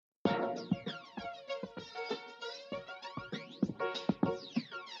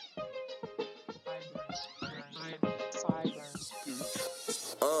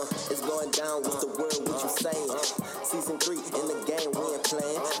It's going down with the word, what you saying? Season 3 in the game, we ain't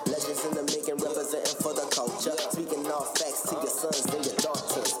playing. Legends in the making, representing for the culture. Speaking all facts to your sons and your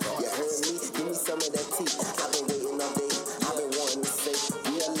daughters. You heard me? Give me some of that tea. I've been waiting all day. I've been wanting to say,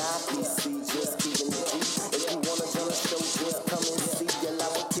 we alive, PC, just keeping the G. If you wanna join the show, just come and see. You're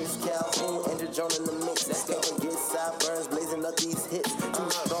live with Kiss Calhoun and you're joining the mix. Can't forget sideburns, blazing up these hits. Too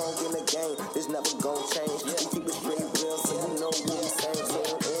strong in the game, this never gon' change. We keep it straight real, so you know what we saying.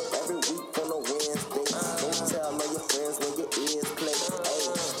 Tune in every week on a Wednesday. Don't tell all your friends when your ears play.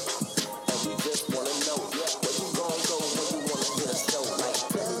 Hey, and we just wanna know where you gon' go when you wanna hear a show. Like,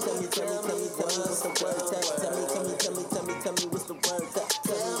 tell me what's the word tag. Tell me what's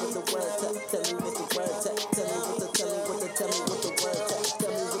the word tag. Tell me what the word tag. Tell me what the word tag. Tell me what the word tag. Tell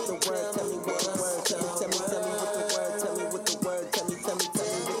me what the word. Tell me what the word. Tell me what the word. Tell me what the word. Tell me what the word. Tell me what the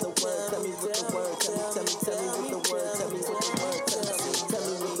word. Tell me what the word. Tell me what the word. Tell me what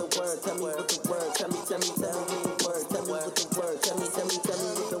the word. Tell me what the word. Tell me what the word. Tell me what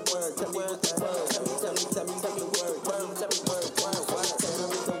the word. Tell me what the word. Tell me what the word. Tell me what the word. Tell me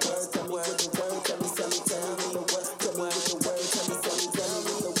what the word. Tell me what the word.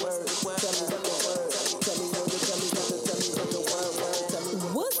 Tell me what the word. Tell me what the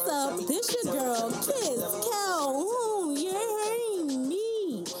word. What's up? This your girl, Kiss Calhoun. You heard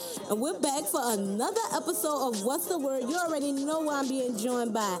me. And we're back for another episode of What's the Word? You already know I'm being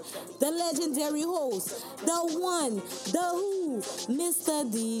joined by the legendary host, the one, the who, Mr.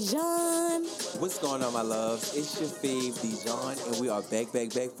 Dijon. What's going on, my loves? It's your fave, Dijon, and we are back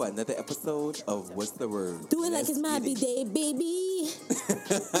for another episode of What's the Word? Do it like it's my B-Day, baby.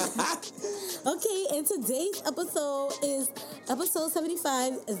 Okay, and today's episode is episode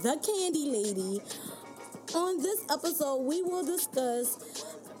 75, The Candy Lady. On this episode, we will discuss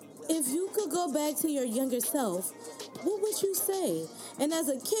if you could go back to your younger self, what would you say? And as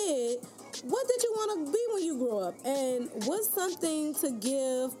a kid, what did you want to be when you grew up? And what's something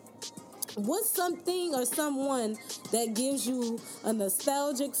or someone that gives you a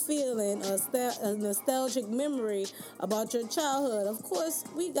nostalgic feeling, a nostalgic memory about your childhood? Of course,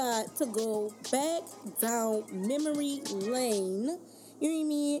 we got to go back down memory lane. You know what I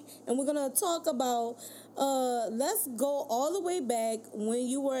mean? And we're going to talk about, let's go all the way back when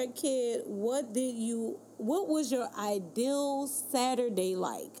you were a kid. What was your ideal Saturday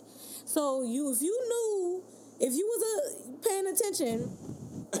like? So if you was paying attention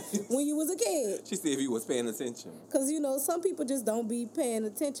when you was a kid. She said if you was paying attention. Because, some people just don't be paying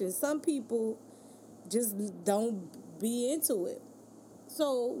attention. Some people just don't be into it.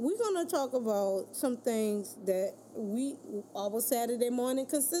 So we're going to talk about some things that our Saturday morning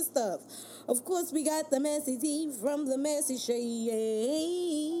consists of. Of course, we got the messy tea from the messy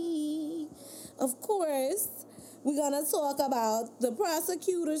shade. Of course, we're going to talk about the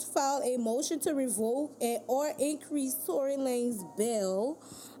prosecutors filed a motion to revoke or increase Tory Lanez bail.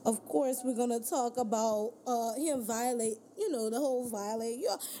 Of course, we're going to talk about him violate, the whole violate.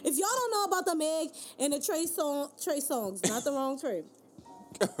 If y'all don't know about the Meg and the Trey Songz, not the wrong Trey.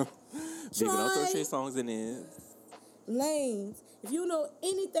 Big on Trey Songz in it. Lanez. If you know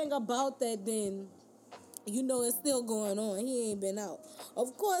anything about that, then it's still going on. He ain't been out.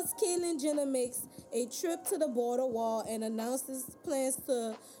 Of course, Caitlyn Jenner makes a trip to the border wall and announces plans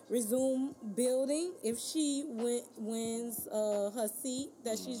to resume building if she wins her seat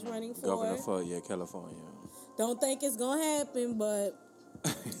that she's running for. Governor for California. Don't think it's gonna happen, but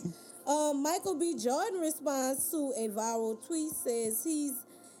Michael B. Jordan responds to a viral tweet, says he's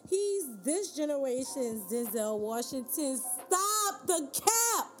this generation's Denzel Washington. Stop the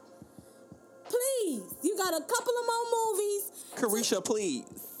cap! Please. You got a couple of more movies. Carisha, please.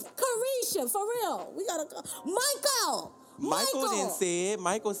 Carisha, for real. We got Michael then said,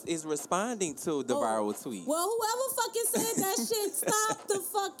 Michael is responding to the viral tweet. Well, whoever fucking said that shit, stop the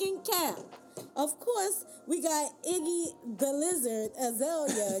fucking cap. Of course, we got Iggy the Lizard,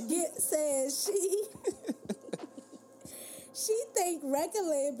 Azalea, says she think record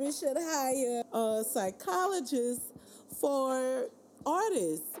labels should hire a psychologist for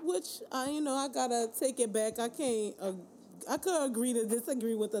artists, which, I gotta take it back. I could agree to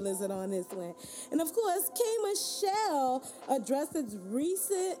disagree with the Lizard on this one. And of course, K. Michelle addresses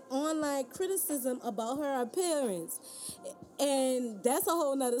recent online criticism about her appearance. And that's a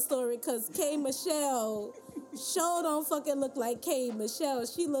whole nother story, because K. Michelle sure don't fucking look like K. Michelle.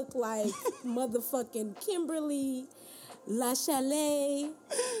 She look like motherfucking Kimberly LaChalet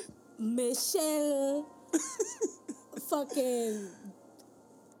Michelle fucking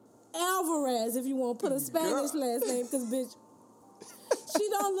Alvarez, if you want to put a Spanish last name, because bitch, she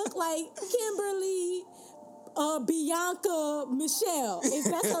don't look like Kimberly Bianca Michelle. If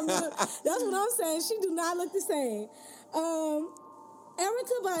that's what I'm saying. She do not look the same.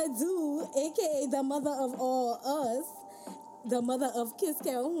 Erykah Badu, aka the mother of all us, the mother of Kiss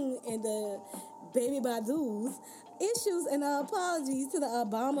Calhoun and the baby Badus, issues an apology to the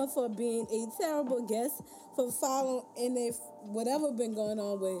Obama for being a terrible guest for following and if whatever been going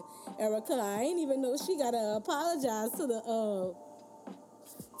on with Erykah. I ain't even know she gotta apologize to the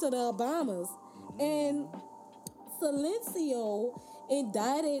Obamas. And Silencio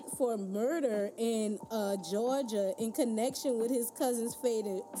indicted for murder in Georgia in connection with his cousin's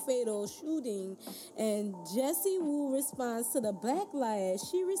fatal shooting. And Jessie Wu responds to the backlash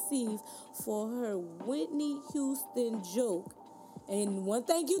she received for her Whitney Houston joke. And one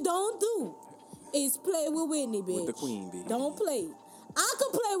thing you don't do is play with Whitney, bitch. With the queen, bitch. Don't play. I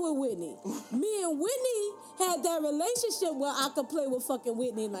could play with Whitney. Me and Whitney had that relationship where I could play with fucking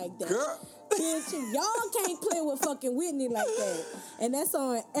Whitney like that. Girl. Bitch, y'all can't play with fucking Whitney like that. And that's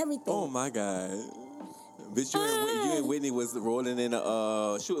on everything. Oh my God. Bitch, you and Whitney was rolling in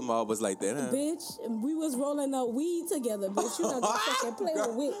a shooting mob was like that, huh? Bitch, we was rolling up weed together, bitch. You not gonna fucking play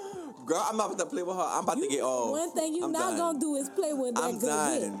with Whitney. Girl, I'm not about to play with her. I'm about to get off. One thing you not gonna do is play with that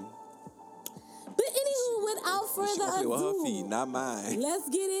good Whit. But anywho, without further play ado, with her feet, not mine. Let's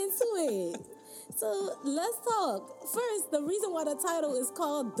get into it. So let's talk. First, the reason why the title is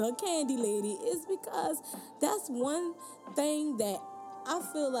called The Candy Lady is because that's one thing that I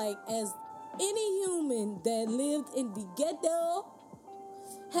feel like as any human that lived in the ghetto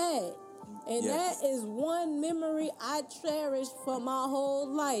had. And yes. That is one memory I cherish for my whole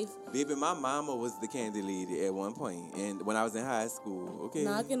life. Baby, my mama was the candy lady at one point, and when I was in high school, okay?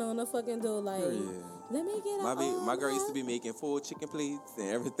 Knocking on the fucking door like, let me get my girl used to be making full chicken plates and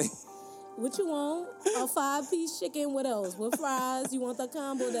everything. What you want? A 5-piece chicken. What else? With fries. You want the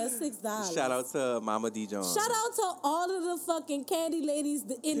combo? That's $6. Shout out to Mama D. John. Shout out to all of the fucking candy ladies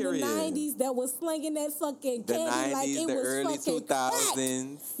in the 90s that was slinging that fucking candy like it was early fucking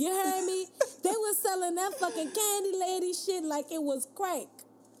 2000s. Crack. You heard me? They was selling that fucking candy lady shit like it was crack.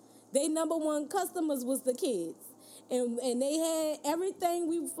 They number one customers was the kids. And they had everything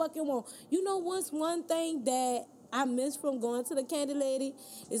we fucking want. You know what's one thing that I miss from going to the candy lady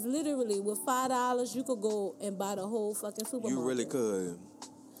is literally with $5 you could go and buy the whole fucking supermarket. You really could.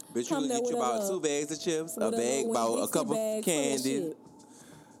 Bitch, you could get you about 2 bags of chips, a bag, about a couple of candy.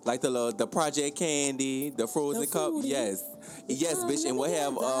 Like the Project Candy, the frozen cup. Yes. Yes, bitch. And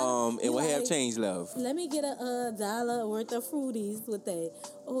we'll have change left. Let me get a $1 worth of fruities with that.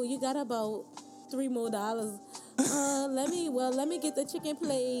 Oh, you got about $3 more. Let me get the chicken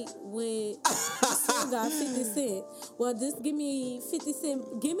plate with still got 50 cents. Well, just give me 50 cents.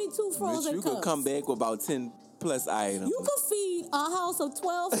 Give me 2 frozen cups. You cups. could come back with about 10 plus items. You could feed a house of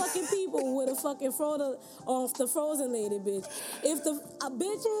 12 fucking people with a fucking frozen lady, bitch. If the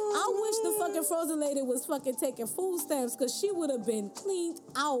bitch, I wish the fucking frozen lady was fucking taking food stamps because she would have been cleaned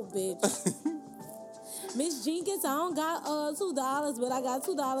out, bitch. Miss Jenkins, I don't got $2, but I got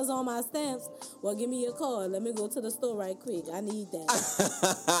 $2 on my stamps. Well, give me your card. Let me go to the store right quick. I need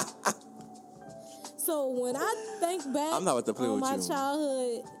that. So when I think back on my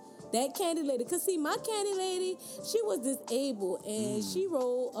childhood, that candy lady, because see, my candy lady, she was disabled, and she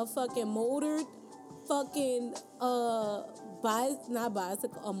rode a fucking motored fucking, a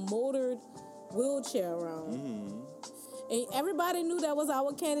motored wheelchair around. Mm-hmm. And everybody knew that was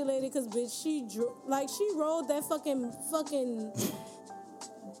our candy lady because, bitch, she rode that fucking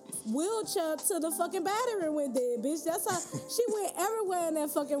wheelchair to the fucking battery and went there, bitch. That's how she went everywhere in that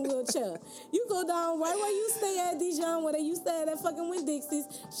fucking wheelchair. You go down right where you stay at Dijon, where they used to have that fucking Winn-Dixie's.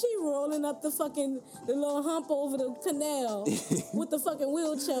 She rolling up the little hump over the canal with the fucking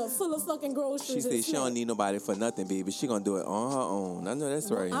wheelchair full of fucking groceries. She said she don't need nobody for nothing, baby. She gonna do it on her own. I know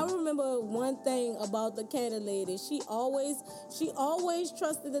that's right. I remember one thing about the candy lady. She always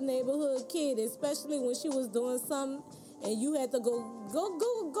trusted the neighborhood kid, especially when she was doing something. And you had to go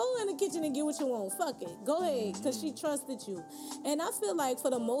in the kitchen and get what you want. Fuck it. Go ahead, because she trusted you. And I feel like for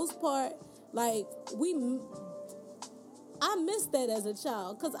the most part, like, I missed that as a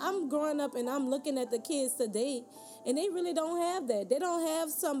child. Because I'm growing up and I'm looking at the kids today, and they really don't have that. They don't have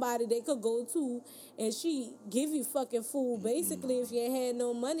somebody they could go to and she give you fucking food, basically, if you ain't had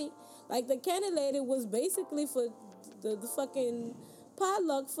no money. Like, the candy lady was basically for the fucking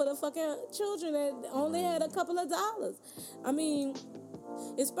potluck for the fucking children that only had a couple of dollars. I mean,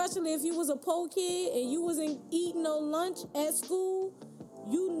 especially if you was a poor kid and you wasn't eating no lunch at school,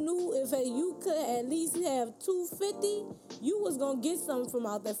 you knew if you could at least have $2.50, you was gonna get something from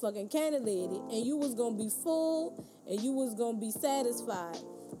out that fucking candy lady, and you was gonna be full and you was gonna be satisfied.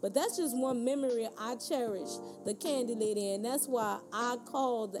 But that's just one memory I cherish, the Candy Lady. And that's why I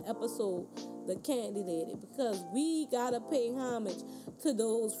called the episode the Candy Lady, because we got to pay homage to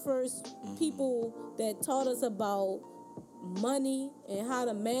those first people that taught us about money and how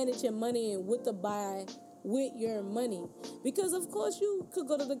to manage your money and what to buy with your money. Because, of course, you could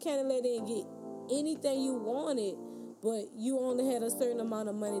go to the Candy Lady and get anything you wanted, but you only had a certain amount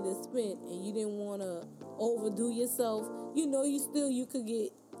of money to spend, and you didn't want to overdo yourself. You could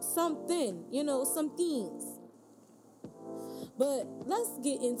get something, some things. But let's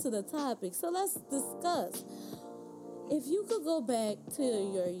get into the topic. So let's discuss. If you could go back to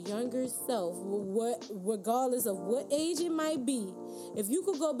your younger self, regardless of what age it might be, if you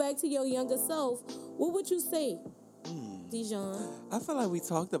could go back to your younger self, what would you say, Dijon? I feel like we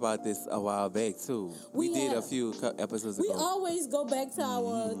talked about this a while back, too. We did a few episodes ago. We always go back to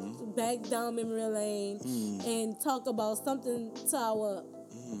our back down memory lane and talk about something to our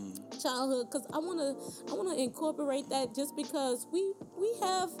childhood, because I wanna incorporate that, just because we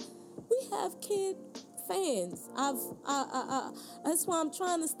have kid fans. That's why I'm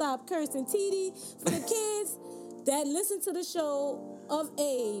trying to stop cursing. TD, for the kids that listen to the show of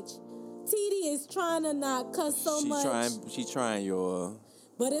age, TD is trying to not cuss so much. She trying, y'all.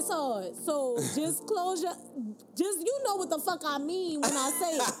 But it's hard. So just you know what the fuck I mean when I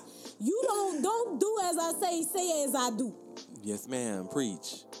say it. You don't do as I say as I do. Yes, ma'am.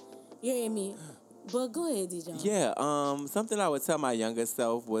 Preach. You hear me? But go ahead, DJ. Yeah, something I would tell my younger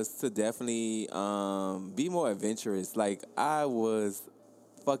self was to definitely be more adventurous. Like, I was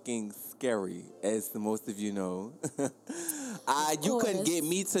fucking scary, as most of you know. You couldn't get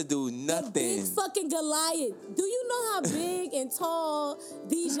me to do nothing. The big fucking Goliath. Do you know how big and tall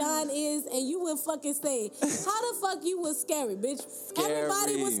Dijon is? And you would fucking say, how the fuck you was scary, bitch? Scary.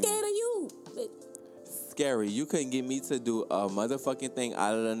 Everybody was scared of you, bitch. Scary. You couldn't get me to do a motherfucking thing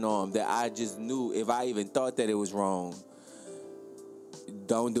out of the norm that I just knew if I even thought that it was wrong,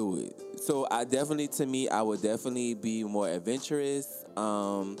 don't do it. So I would definitely be more adventurous.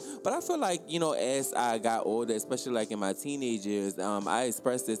 But I feel like, as I got older, especially like in my teenage years, I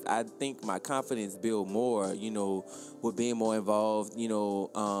expressed this. I think my confidence built more, with being more involved, with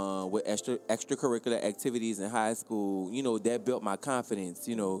extracurricular activities in high school. That built my confidence,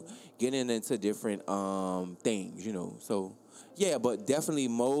 getting into different things, So yeah, but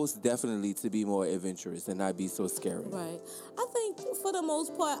most definitely to be more adventurous and not be so scary. Right. I think for the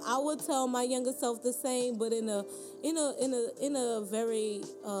most part, I would tell my younger self the same, but in a very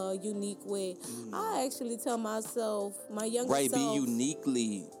unique way. I actually tell myself, my younger self, be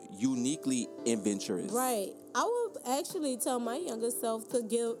uniquely adventurous. Right. I would actually tell my younger self to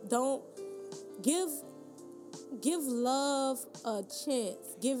give love a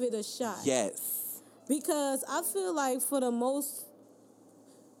chance, give it a shot. Yes. Because I feel like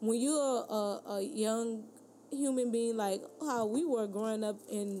when you're a young human being, like how we were growing up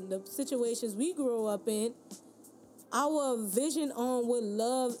in the situations we grew up in, our vision on what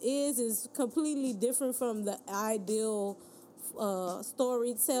love is completely different from the ideal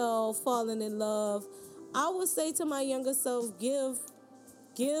story tell, falling in love. I would say to my younger self, give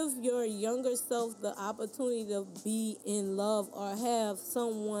your younger self the opportunity to be in love or have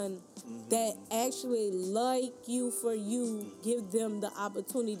someone that actually like you for you. Give them the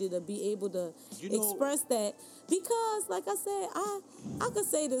opportunity to be able to express that. Because, like I said, I could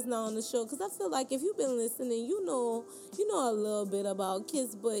say this now on the show, because I feel like if you've been listening, you know a little bit about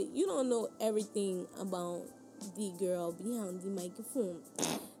Kiss, but you don't know everything about the girl behind the microphone.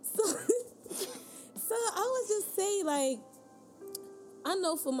 So I would just say, like, I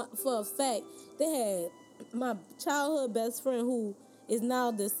know for a fact they had my childhood best friend who is now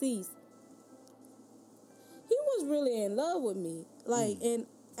deceased. He was really in love with me, like, and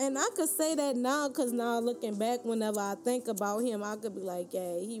I could say that now, because now looking back, whenever I think about him, I could be like,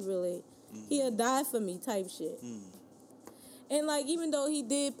 yeah, he'll die for me type shit. And like, even though he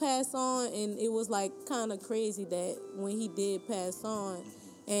did pass on, and it was like kind of crazy that when he did pass on,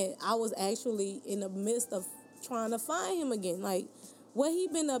 and I was actually in the midst of trying to find him again, like, what he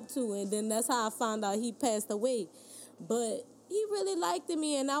been up to, and then that's how I found out he passed away. But he really liked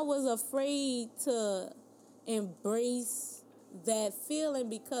me, and I was afraid to embrace that feeling,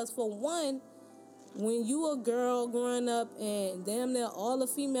 because for one, when you a girl growing up and damn near all the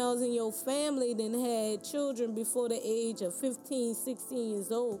females in your family then had children before the age of 15, 16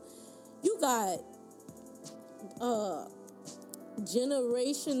 years old, you got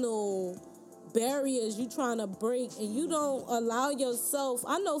generational barriers you trying to break, and you don't allow yourself.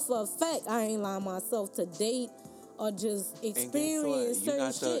 I know for a fact I ain't allowing myself to date or just experience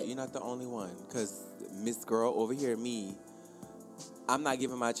certain shit. You're not the only one, because Miss Girl over here, me, I'm not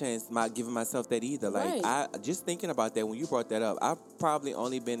giving giving myself that either. Like, I just thinking about that when you brought that up, I've probably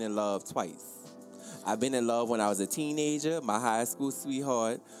only been in love twice. I've been in love when I was a teenager. My high school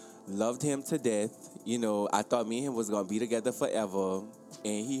sweetheart, loved him to death. You know, I thought me and him was gonna be together forever,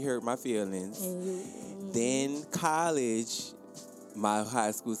 and he hurt my feelings. Then college, my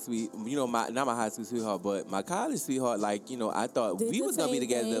high school not my high school sweetheart, but my college sweetheart. Like, you know, I thought we was gonna be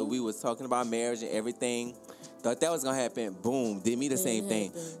together. Thing. We was talking about marriage and everything. Thought that was gonna happen. Boom, did me the same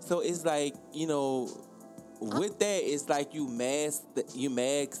thing. So it's like, you know, with that, it's like you mask,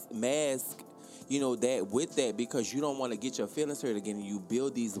 you know, that with that, because you don't want to get your feelings hurt again, and you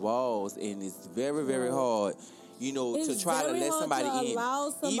build these walls, and it's very, very hard, you know, to try to let somebody in.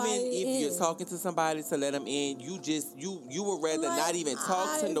 Even if you're talking to somebody to let them in, you would rather not even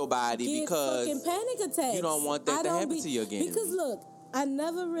talk to nobody because panic attacks. You don't want that to happen to you again. Because look, I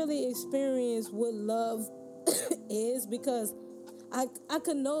never really experienced what love is, because I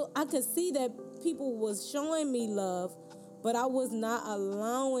could see that people was showing me love, but I was not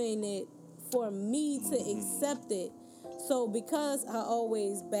allowing it for me to accept it. So because I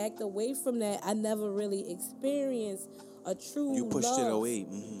always backed away from that, I never really experienced a true love. You pushed it away.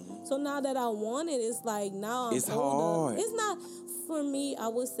 So now that I want it, it's like now I'm older. Hard. It's not, for me, I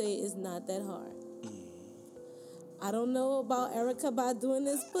would say it's not that hard. I don't know about Erykah by doing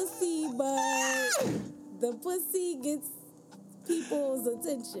this pussy, but the pussy gets people's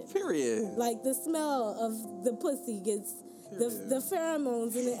attention. Period. Like the smell of the pussy gets the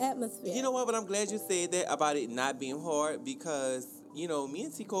pheromones in the atmosphere. You know what? But I'm glad you said that about it not being hard, because, you know, me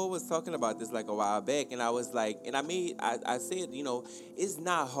and T. Cole was talking about this like a while back, and I was like, and I said, you know, it's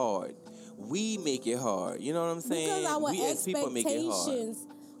not hard. We make it hard. You know what I'm saying? Because our we as people make it hard.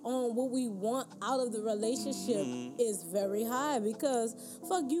 On what we want out of the relationship is very high, because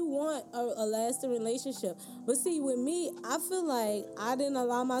you want a lasting relationship. But see, with me, I feel like I didn't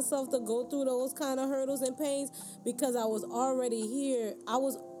allow myself to go through those kind of hurdles and pains because I was already here.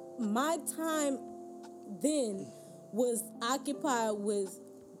 My time then was occupied with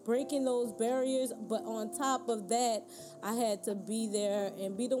breaking those barriers, but on top of that, I had to be there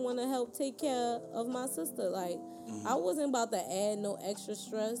and be the one to help take care of my sister. Like, I wasn't about to add no extra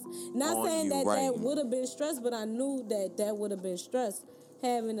stress. Not saying that would have been stress, but I knew that would have been stress,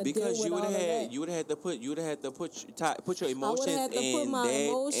 having to deal with all of that. You would have had to put your emotions in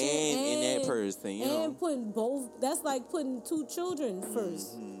that person, you know. And putting both. That's like putting two children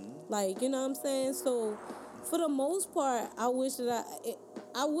first. Like, you know what I'm saying? So, for the most part, I wish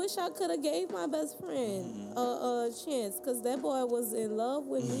I could have gave my best friend a chance, because that boy was in love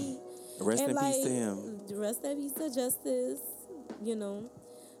with me. Rest in peace to him. Rest in peace to Justice, you know.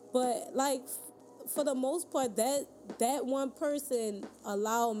 But, like, for the most part, that one person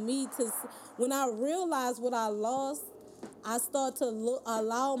allowed me to, when I realized what I lost, I start to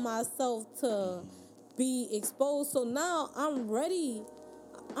allow myself to be exposed. So now I'm ready.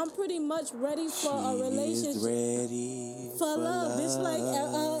 I'm pretty much ready for a relationship. Is ready for love. Bitch, like,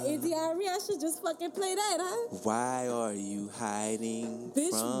 Izzy I should just fucking play that, huh? Why are you hiding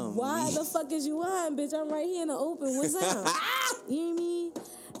bitch, from why me? The fuck is you hiding, bitch? I'm right here in the open. What's up? You hear me?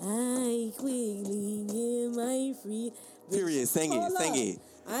 I quickly give my free. Bitch, period. Sing it.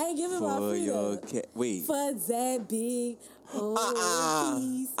 I ain't giving my freedom. Wait. For that big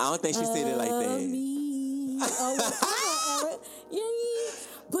I don't think she said it like that. Me.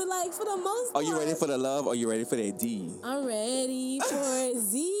 But, like, for the most part... Are you ready for the love, or are you ready for that D? I'm ready for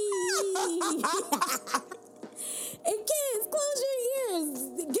Z. And kids, close your ears.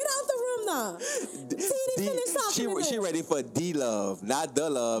 Get out the room now. Finish talking. She ready for D love, not the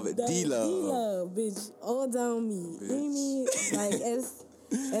love. D love. D love, bitch. All down me. You hear me? Like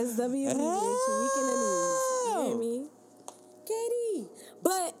SWV, bitch. Weak in the knees. You hear me? Katie.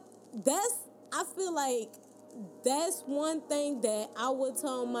 But I feel like that's one thing that I would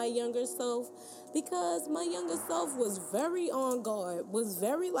tell my younger self, because my younger self was very on guard, was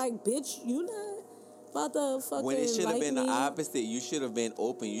very like, bitch, you not about to fucking when it should have been me. The opposite. You should have been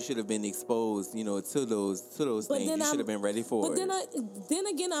open. You should have been exposed, you know, to those things. You should have been ready for it. But then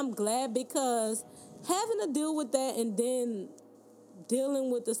again, I'm glad, because having to deal with that and then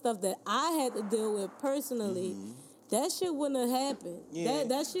dealing with the stuff that I had to deal with personally, that shit wouldn't have happened. Yeah.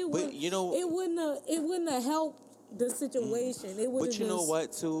 That shit wouldn't. You know, it wouldn't have helped the situation. It would. But you know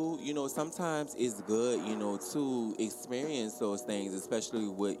what, too? You know, sometimes it's good, you know, to experience those things, especially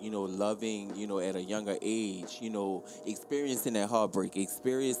with, you know, loving, you know, at a younger age. You know, experiencing that heartbreak,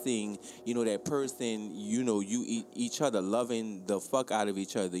 experiencing, you know, that person. You know, you each other, loving the fuck out of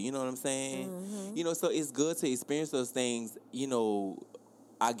each other. You know what I'm saying? You know, so it's good to experience those things. You know,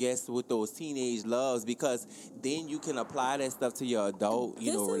 I guess with those teenage loves, because then you can apply that stuff to your adult,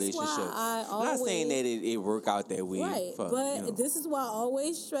 relationships. I'm not saying that it work out that way. Right, but this is why I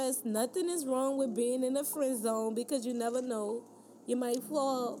always stress nothing is wrong with being in a friend zone, because you never know. You might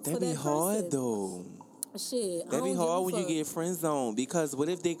fall for that person. That'd be hard, though. Shit, that'd be hard when you get friend zone, because what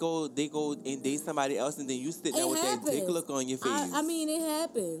if they go and date somebody else, and then you sit there with that dick look on your face? I mean, it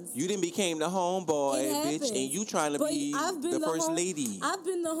happens. You didn't became the homeboy, bitch, and you trying to be the first lady. I've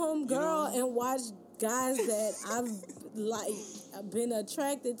been the home girl and watched guys that I've been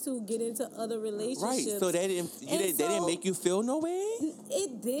attracted to get into other relationships. Right, so that didn't make you feel no way?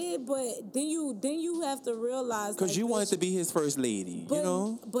 It did, but then you have to realize, because you wanted to be his first lady,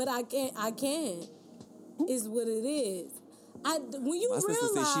 But I can't. Is what it is. When you realize, sister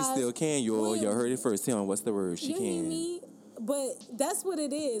said she still can. You heard it first. Tell me, what's the word? She can. But that's what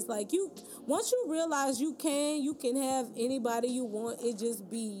it is. Like, once you realize you can have anybody you want. It just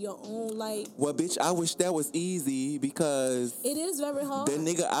be your own. Like, well, bitch, I wish that was easy, because it is very hard. The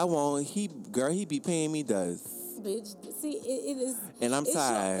nigga I want, he be paying me dust. Bitch, see, it is, and I'm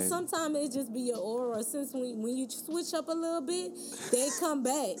tired. Sometimes it just be your aura. Since when you switch up a little bit, they come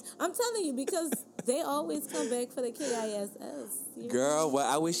back. I'm telling you, because they always come back for the KISS. Girl,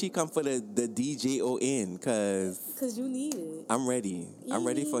 well, I wish she come for the DJON, because you need it. I'm ready. Yeah. I'm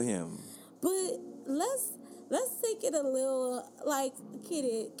ready for him. But let's take it a little like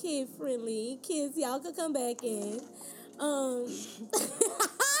kid friendly. Kids, y'all could come back in.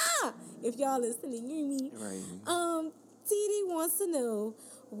 If y'all listening, you hear me? Right. TD wants to know,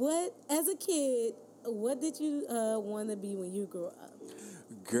 as a kid, what did you want to be when you grew up?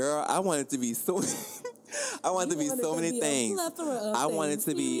 Girl, I wanted to be so many things. I wanted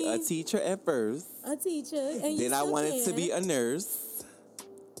to be a teacher at first. A teacher. And then I wanted to be a nurse.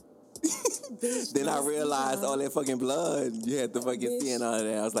 Bitch, then I realized all that fucking blood you had to fucking see and all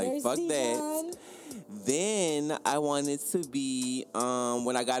that. I was like, fuck that. Then I wanted to be,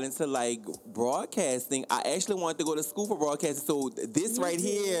 when I got into like broadcasting, I actually wanted to go to school for broadcasting. So this right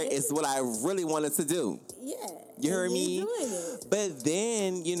here is what I really wanted to do. Yeah. You heard me? But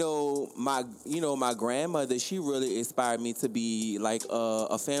then, my grandmother, she really inspired me to be like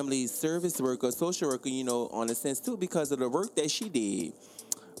a family service worker, social worker, on a sense too, because of the work that she did,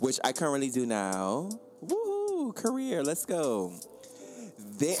 which I currently do now. Woohoo, career, let's go.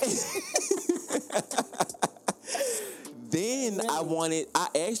 Then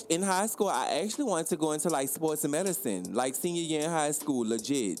in high school, I actually wanted to go into like sports medicine, like senior year in high school,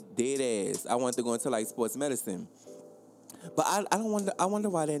 legit, dead ass. I wanted to go into like sports medicine. But I wonder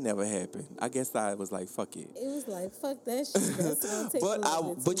why that never happened. I guess I was like, fuck it. It was like, fuck that shit. That's gonna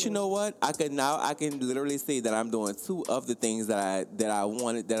take but you know what? I can literally say that I'm doing two of the things that I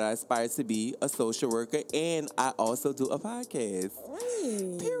wanted, that I aspired to be, a social worker, and I also do a podcast.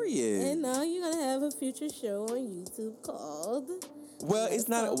 Right. Period. And now you're gonna have a future show on YouTube called. Well, it's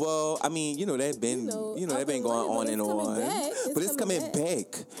not. Well, I mean, that's been that been going on and on, but it's coming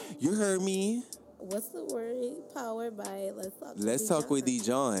back. You heard me. What's the word? Powered by Let's Talk with D.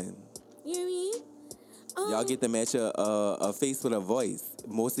 John. You hear me? Y'all get to match a face with a voice.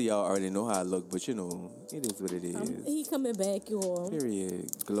 Most of y'all already know how I look, but it is what it is. He coming back, y'all. Period.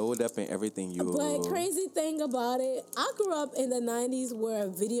 Glowed up and everything, y'all. But crazy thing about it, I grew up in the 90s where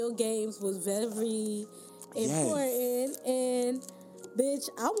video games was very important, and bitch,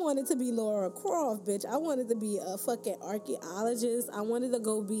 I wanted to be Laura Croft, bitch. I wanted to be a fucking archaeologist. I wanted to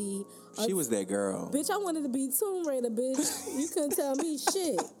go be... She was that girl. Bitch, I wanted to be Tomb Raider, bitch. You couldn't tell me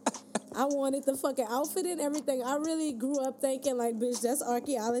shit. I wanted the fucking outfit and everything. I really grew up thinking like, bitch, that's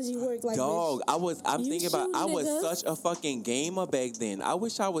archaeology work. Like, dog, bitch, I was such a fucking gamer back then. I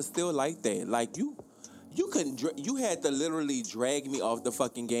wish I was still like that. Like, you had to literally drag me off the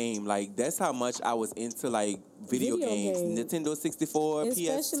fucking game. Like, that's how much I was into like video games. Nintendo 64,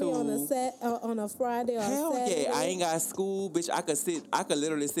 especially PS2. On a Friday or hell Saturday. Yeah, I ain't got school, bitch. I could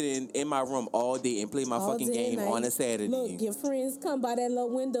literally sit in my room all day and play my fucking game on a Saturday. Look, your friends come by that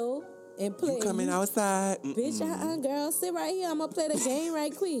little window and play. You coming outside? Bitch, girl, sit right here. I'm gonna play the game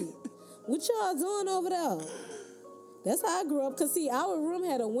right quick. What y'all doing over there? That's how I grew up. Cause see, our room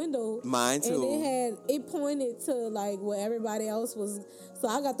had a window. Mine too. And it pointed to like where everybody else was. So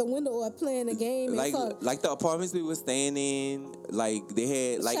I got the window up playing the game. Like the apartments we were staying in, like they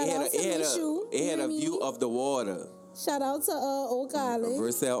had like it had a view of the water. Shout out to Oak Island.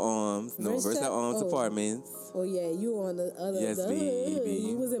 Versailles Arms. No, Versailles Arms Apartments. Oh yeah, you on the other. Yes, baby.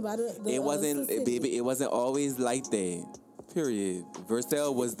 You wasn't by the it wasn't, baby. It wasn't always like that. Period.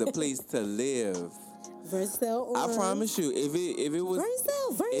 Versailles was the place to live. Versailles I promise you, if it was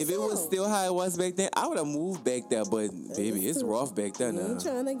Versailles. if it was still how it was back then, I would have moved back there. But baby, it's rough back there now. You ain't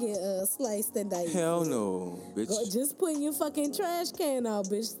trying to get sliced and diced. Hell no, bitch. Just put your fucking trash can out,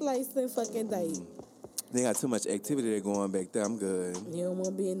 bitch. Sliced and fucking diced. They got too much activity there going back there. I'm good. You don't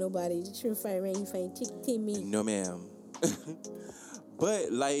want to be in nobody. You find rain, you find me. No, ma'am.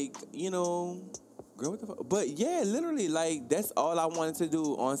 But like, girl, what the fuck? But yeah, literally, like, that's all I wanted to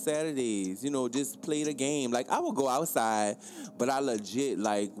do on Saturdays. Just play the game. Like, I would go outside, but I legit,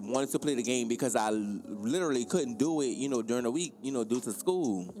 like, wanted to play the game because I literally couldn't do it, during the week, due to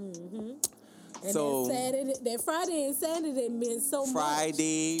school. Mm-hmm. And so that Friday and Saturday meant so much.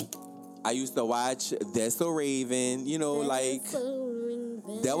 Friday, I used to watch That's So Raven,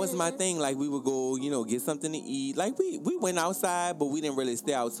 that was my thing. Like, we would go, get something to eat. Like, we went outside, but we didn't really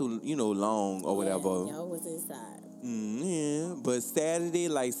stay out too, long or whatever. Y'all was inside. Yeah, but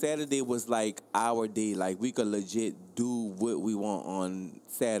Saturday was like our day. Like, we could legit do what we want on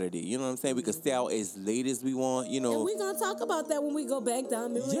Saturday. You know what I'm saying? We could stay out as late as we want, And we're going to talk about that when we go back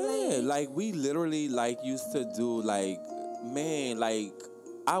down memory lane. Like, we literally, like, used to do, like, man, like,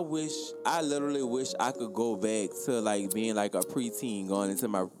 I literally wish I could go back to, like, being, like, a preteen going into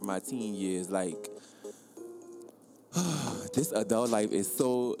my teen years. Like, this adult life is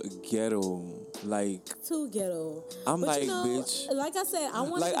so ghetto. Like, too ghetto. I'm bitch. Like I said, I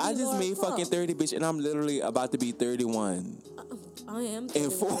want like, I just made fucking 30, bitch, and I'm literally about to be 31. I am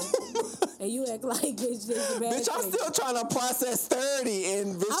 31. And you act like, bitch, this is bad. Bitch, I'm still trying to process 30,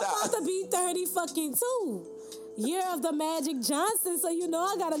 and bitch, I'm about to be 30 fucking too. Year of the Magic Johnson, so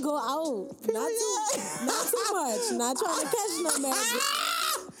I gotta go out. Not too much. Not trying to catch no magic.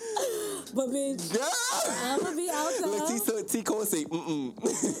 But bitch, I'm gonna be out there. Let T-Cole say,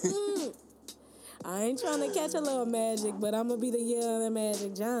 I ain't trying to catch a little magic, but I'm gonna be the year of the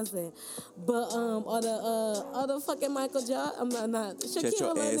Magic Johnson. But or the other fucking Michael Jordan. I'm not Shaquille. Shut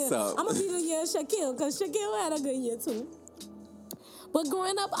your ass up. I'm gonna be the year of Shaquille, because Shaquille had a good year too. But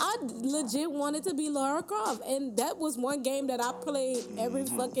growing up, I legit wanted to be Lara Croft. And that was one game that I played every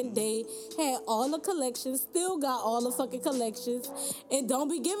fucking day. Had all the collections. Still got all the fucking collections. And don't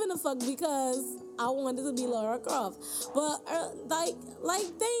be giving a fuck because I wanted to be Lara Croft. But, like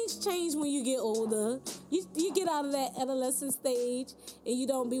things change when you get older. You get out of that adolescent stage and you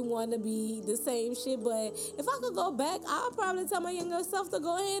don't be wanting to be the same shit. But if I could go back, I'd probably tell my younger self to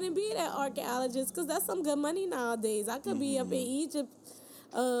go ahead and be that archaeologist, because that's some good money nowadays. I could be up in Egypt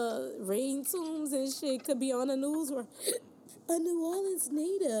raiding tombs and shit. Could be on the news where a New Orleans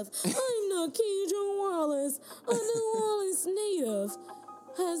native, I'm Nakeedra Wallace, a New Orleans native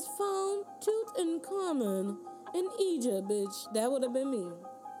has found Tutankhamun in Egypt, bitch. That would have been me.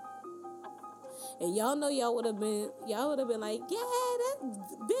 And y'all would have been like, yeah, that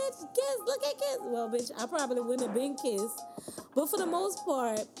bitch, Kiss, look at Kiss. Well, bitch, I probably wouldn't have been Kiss. But for the most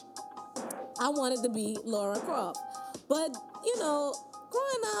part, I wanted to be Lara Croft. But,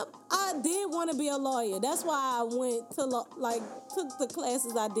 growing up, I did want to be a lawyer. That's why I went to, took the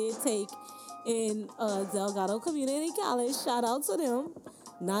classes I did take in Delgado Community College. Shout out to them.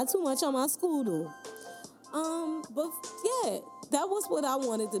 Not too much on my school, though. But, yeah, that was what I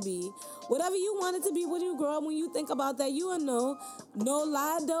wanted to be. Whatever you wanted to be when you grow up, when you think about that, you will know. No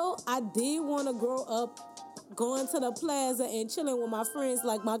lie, though, I did want to grow up going to the plaza and chilling with my friends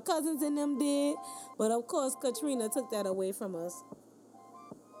like my cousins and them did. But, of course, Katrina took that away from us.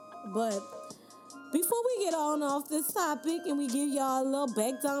 But before we get on off this topic and we give y'all a little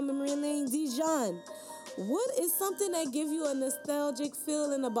back down memory lane, Dijon, what is something that gives you a nostalgic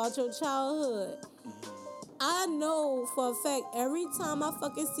feeling about your childhood? I know for a fact, every time I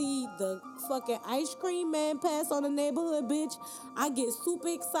fucking see the fucking ice cream man pass on the neighborhood, bitch, I get super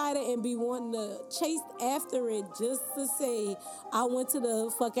excited and be wanting to chase after it just to say I went to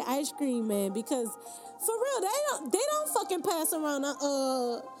the fucking ice cream man. Because for real, they don't fucking pass around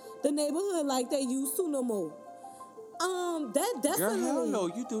the neighborhood like they used to no more. That definitely. Girl, hell no,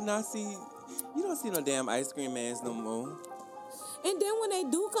 you don't see no damn ice cream mans no more. And then when they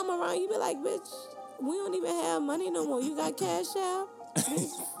do come around, you be like, bitch, we don't even have money no more. You got cash out?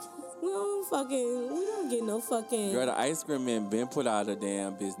 We don't get no fucking. Girl, the ice cream man been put out of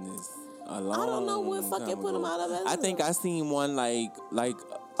damn business a long time. I don't know what fucking put him out of business. I think I seen one like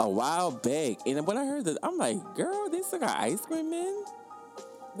a while back, and when I heard that, I'm like, girl, they still got ice cream man.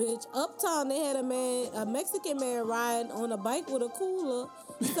 Bitch, uptown they had a Mexican man riding on a bike with a cooler,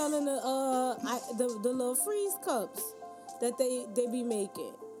 selling the little freeze cups that they be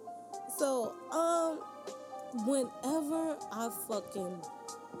making. So, whenever I fucking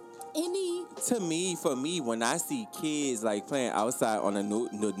For me, when I see kids like playing outside on the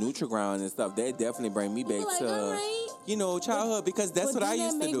neutral ground and stuff, that definitely bring me back to right. Childhood, because that's what I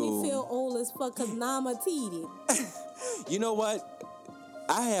used to do. But that make me feel old as fuck because now I'm a teeny. You know what?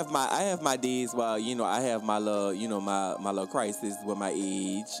 I have my days while I have my little my little crisis with my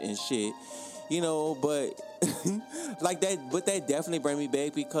age and shit, but like that. But that definitely bring me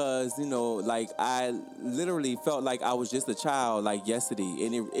back because like I literally felt like I was just a child like yesterday,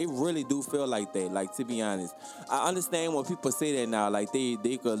 and it really do feel like that. Like, to be honest, I understand when people say that now, like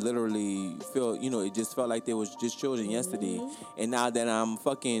they could literally feel it just felt like they was just children yesterday, and now that I'm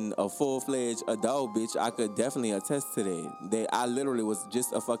fucking a full-fledged adult, bitch, I could definitely attest to that I literally was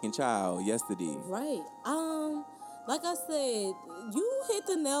just a fucking child yesterday. Right. Like I said, you hit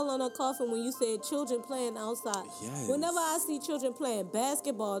the nail on the coffin when you said children playing outside. Yes. Whenever I see children playing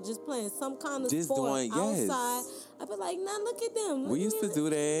basketball, just playing some kind of sport outside, I be like, nah, look at them. We used to do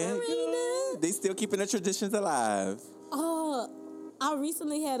that. They still keeping the traditions alive. I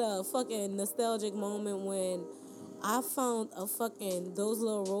recently had a fucking nostalgic moment when I found those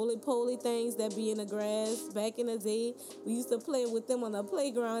little roly-poly things that be in the grass back in the day. We used to play with them on the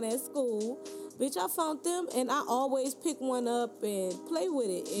playground at school. Bitch, I found them, and I always pick one up and play with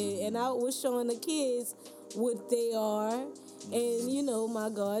it. And I was showing the kids what they are. And, my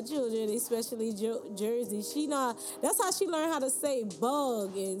godchildren, especially Jersey, that's how she learned how to say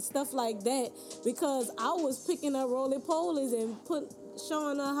bug and stuff like that. Because I was picking up roly-polies and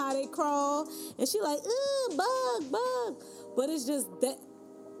showing her how they crawl. And she like, ooh, bug. But it's just that,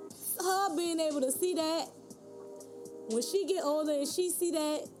 her being able to see that, when she get older and she see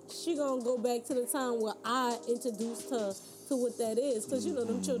that, she gonna go back to the time where I introduced her to what that is. Because,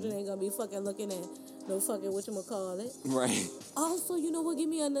 them children ain't gonna be fucking looking at no fucking whatchamacallit. Right. Also, you know what give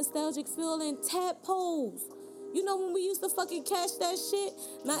me a nostalgic feeling? Tadpoles. When we used to fucking catch that shit?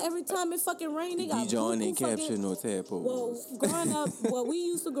 Not every time it fucking rained, they got John ain't capture no tadpoles. Well, growing up, we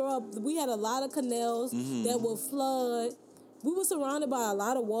used to grow up, we had a lot of canals that would flood. We were surrounded by a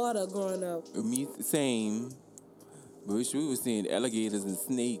lot of water growing up. Me, same. But we were seeing alligators and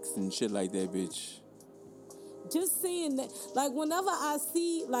snakes and shit like that, bitch. Just seeing that, like, whenever I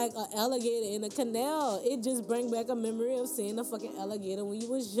see, like, an alligator in a canal, it just brings back a memory of seeing a fucking alligator when you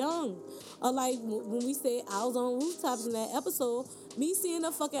was young. Or, like, when we said owls on rooftops in that episode, me seeing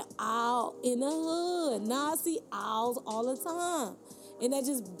a fucking owl in the hood. Now I see owls all the time. And that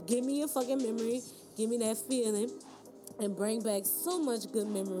just give me a fucking memory, give me that feeling, and bring back so much good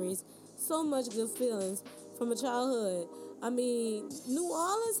memories, so much good feelings from a childhood. I mean, New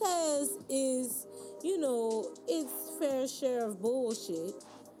Orleans is its fair share of bullshit.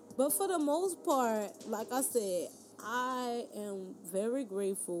 But for the most part, like I said, I am very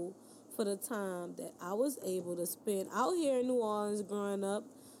grateful for the time that I was able to spend out here in New Orleans growing up,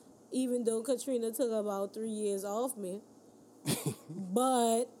 even though Katrina took about 3 years off me.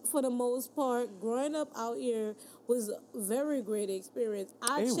 But for the most part, growing up out here was a very great experience.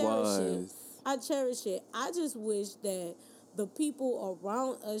 I cherish it. I just wish that the people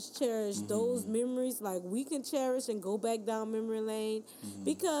around us cherish those memories like we can cherish and go back down memory lane.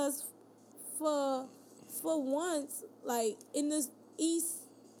 Because for once, like in this east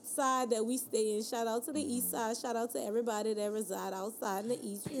side that we stay in, shout out to the east side, shout out to everybody that reside outside in the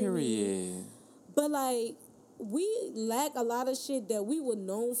east. Period. But like, we lack a lot of shit that we were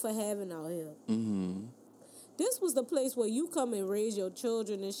known for having out here. This was the place where you come and raise your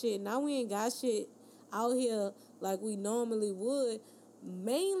children and shit. Now we ain't got shit out here like we normally would,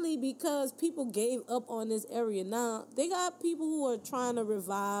 mainly because people gave up on this area. Now, they got people who are trying to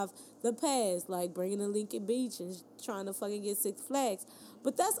revive the past, like bringing in Lincoln Beach and trying to fucking get Six Flags.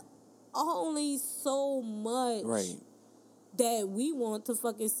 But that's only so much that we want to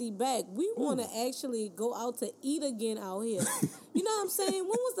fucking see back. We want to actually go out to eat again out here. You know what I'm saying? When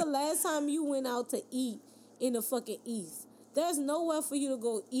was the last time you went out to eat in the fucking East? There's nowhere for you to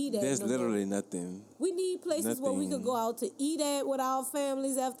go eat at. There's literally nothing. We need places where we could go out to eat at with our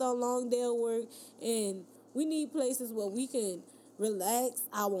families after a long day of work. And we need places where we can relax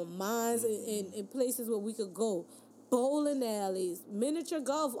our minds and places where we could go. Bowling alleys, miniature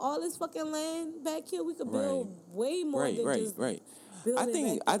golf, all this fucking land back here, we could build way more than just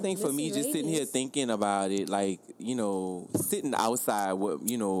building. I think for me, just sitting here thinking about it, like, sitting outside with,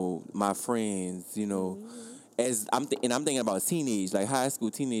 my friends, as I'm thinking about teenage, like high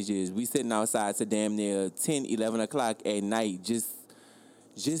school teenagers, we sitting outside to damn near 10, 11 o'clock at night,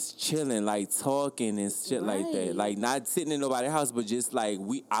 just chilling, like talking and shit like that. Like not sitting in nobody's house, but just like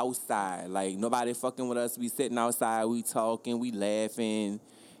we outside. Like nobody fucking with us. We sitting outside, we talking, we laughing,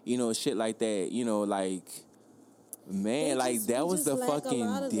 shit like that. Like Man, like that was the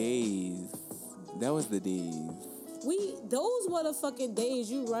fucking days. That was the days. Those were the fucking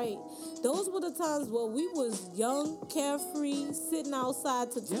days. You right. Those were the times where we was young, carefree, sitting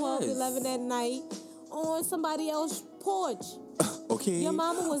outside to 12, 11 at night on somebody else's porch. Okay. Your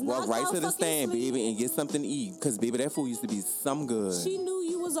mama was walk right to the stand, baby, and get something to eat. Because, baby, that food used to be some good. She knew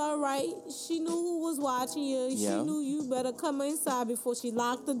you was all right. She knew who was watching you. Yeah. She knew you better come inside before she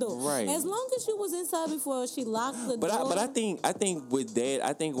locked the door. Right. As long as you was inside before she locked the door. But I think with that,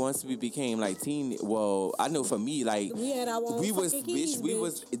 I think once we became like I know for me, like we had our own keys, we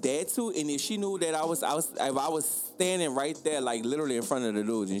was that too. And if she knew that I was standing right there, like literally in front of the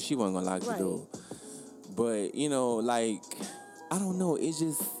door, then she wasn't gonna lock the door. But like. I don't know. It's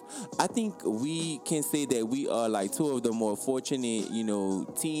just, I think we can say that we are like two of the more fortunate,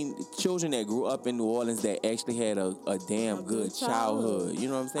 children that grew up in New Orleans that actually had a damn good childhood. You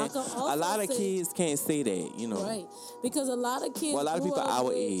know what I'm saying? A lot of kids can't say that, Right. Because a lot of kids. Well, a lot of people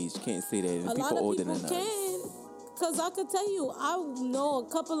our age can't say that. And people older than us. Because I could tell you, I know a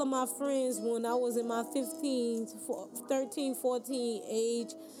couple of my friends when I was in my 13, 14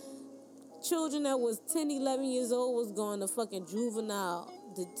 age. Children that was 10, 11 years old was going to fucking juvenile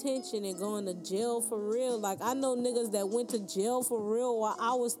detention and going to jail for real. Like, I know niggas that went to jail for real while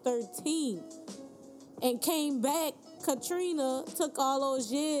I was 13 and came back. Katrina took all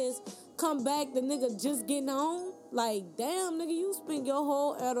those years, come back, the nigga just getting home. Like, damn, nigga, you spent your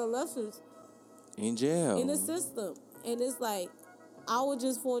whole adolescence in jail. In the system. And it's like, I was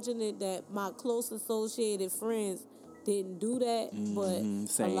just fortunate that my close associated friends didn't do that, but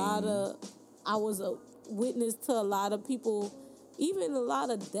same. I was a witness to a lot of people, even a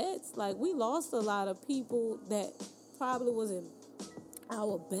lot of deaths. Like, we lost a lot of people that probably wasn't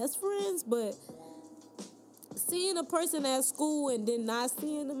our best friends, but seeing a person at school and then not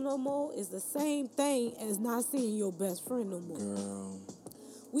seeing them no more is the same thing as not seeing your best friend no more. Girl.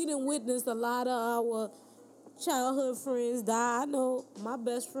 We done witnessed a lot of our childhood friends die. I know my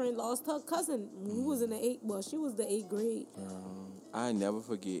best friend lost her cousin who was in she was the 8th grade. I never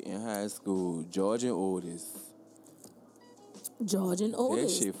forget in high school, George and Otis.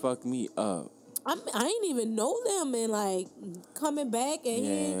 That shit fucked me up. I ain't even know them, and like coming back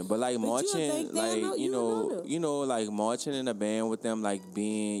and but like marching, like like marching in a band with them, like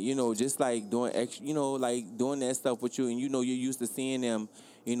being, just like doing extra, like doing that stuff with you, and you're used to seeing them,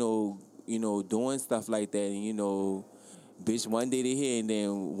 doing stuff like that, and bitch, one day they here and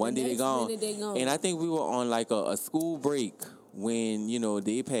then one day they gone. And I think we were on like a school break when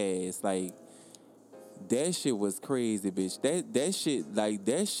they passed. Like that shit was crazy, bitch.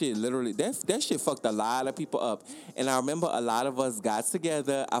 That shit literally that shit fucked a lot of people up. And I remember a lot of us got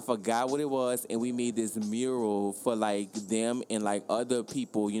together. I forgot what it was, and we made this mural for like them and like other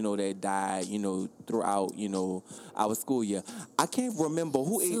people that died throughout our school year. I can't remember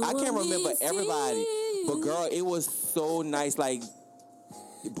I can't remember everybody, but girl, it was so nice. Like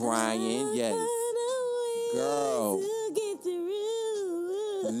Brian, yes, girl.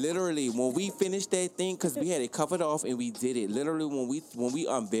 Literally, when we finished that thing, because we had it covered off and we did it. Literally, when we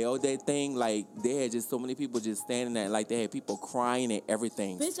unveiled that thing, like they had just so many people just standing there, like they had people crying and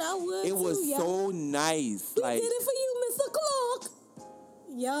everything. Bitch, I would. It was so nice. We did it for you, Mr. Clark.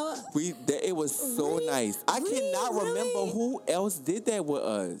 Yo, it was so nice. I cannot remember who else did that with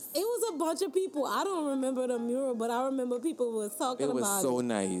us. It was a bunch of people. I don't remember the mural, but I remember people was talking about it. It was so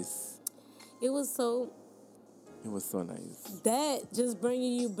nice. It was so nice. That just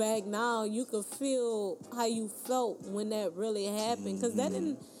bringing you back now, you could feel how you felt when that really happened. Because that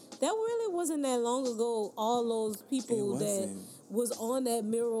really wasn't that long ago. All those people that was on that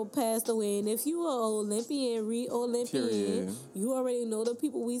mural passed away. And if you were an Olympian, Olympian, you already know the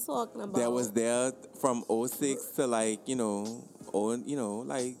people we talking about. That was there from 06 to like,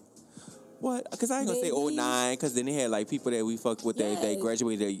 like... What? Because I ain't going to say 09, because then they had, like, people that we fucked with that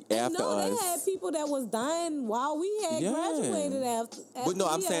graduated after us. They had people that was dying while we had graduated after but no,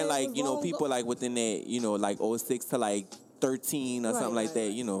 I'm saying, like, people, like, within that, like, 06 to, like, 13 or something like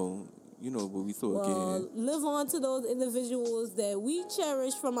that, what we saw again. Live on to those individuals that we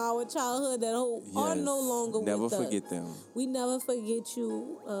cherish from our childhood that are no longer with us. Never forget them. We never forget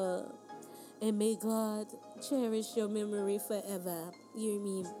you, and may God cherish your memory forever. You know what I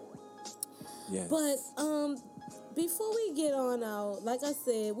mean? Yes. But before we get on out, like I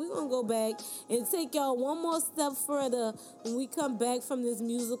said, we're going to go back and take y'all one more step further. When we come back from this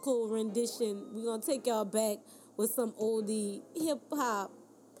musical rendition, we're going to take y'all back with some oldie hip-hop.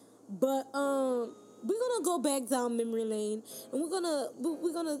 But we're going to go back down memory lane, and we're going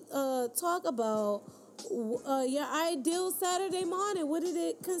to talk about Your ideal Saturday morning, what did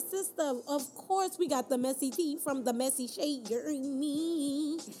it consist of? Of course, we got the messy tea from the messy shade. You're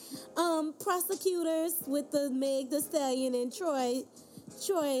me. Prosecutors with the Meg Thee Stallion and Troy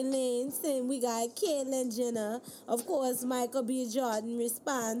Lynch, and we got Caitlyn Jenner. Of course, Michael B. Jordan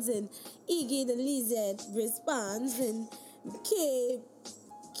responds, and Iggy the Lizard responds, and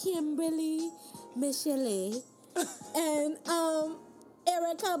Kimberly Michelle, and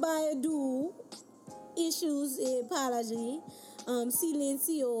Erica Badu issues an apology.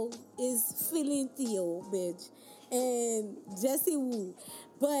 Silencio is Filencio, bitch, and Jesse Wu.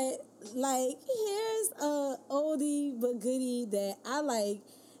 But like, here's a oldie but goodie that I like.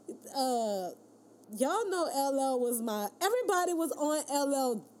 Y'all know LL was everybody was on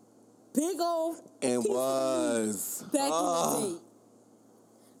LL big old and was back in the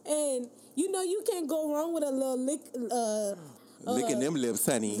day. And you can't go wrong with a little lick licking them lips,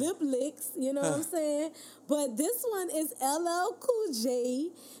 honey. Lip licks, you know what I'm saying? But this one is LL Cool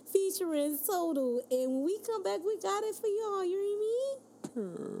J featuring Total. And when we come back, we got it for y'all. You hear me? Go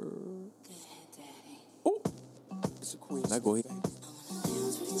ahead, Daddy. Oh, it's a queen. Now go ahead.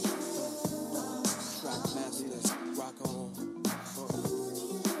 Track masters, rock on.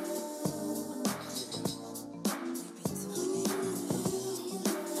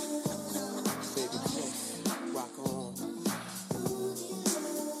 Baby Kiss, rock on.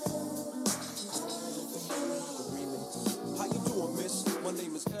 How you doing, miss? My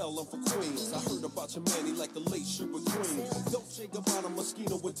name is L, I'm from Queens. I heard about your man, he like the late Sugar Queen. Dolce Gabbana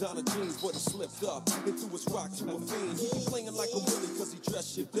Moschino with Donna jeans, but he slipped up and threw his rock to a fiend. He be playing like a willie cause he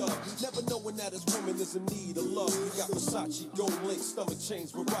dressed shit up, never knowing that his woman is in need of love. He got Versace, gold link, stomach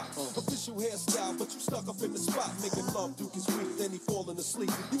chains with rock. Official hairstyle, but you stuck up in the spot. Making love, Duke is weak, then he falling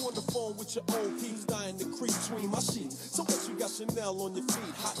asleep. You on the phone with your old peeps, dying to creep between my sheets. So what you got Chanel on your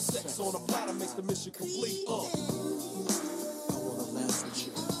feet, hot sex on a platter makes the mission complete. I wanna laugh with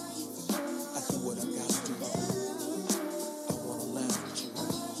you. I do what I gotta do. I wanna laugh with you.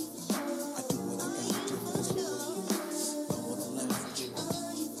 I do what I gotta do. I wanna laugh with you.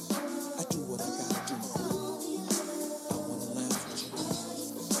 I do what I gotta do. I wanna laugh with you.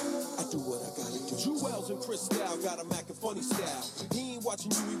 I do what I gotta do. Jewels and Cristal got a Mac and funny style. He ain't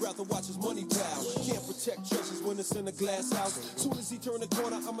watching you, he rather watch his money pal. Can't protect treasures when it's in a glass house. Soon as he turn the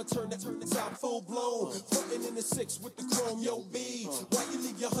corner, I'ma turn that out full blown. Frontin' in the 6 with the chrome, yo B. Why you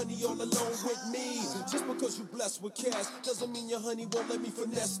leave your honey all alone with me? Just because you blessed with cash doesn't mean your honey won't let me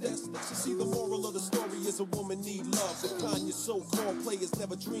finesse that. You see, the moral of the story is a woman need love. The kind your so-called players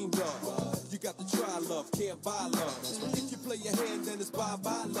never dreamed of. You got to try love, can't buy love. If you play your hand, then it's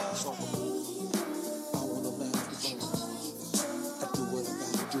bye-bye love. I wanna laugh with you. I do what I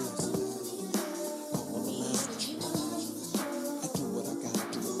gotta do. I wanna laugh with you. I do what I gotta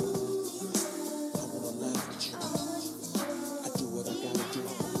do. I wanna laugh with you. I do what I gotta do.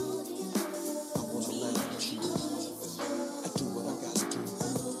 I wanna laugh with you. I do what I gotta do.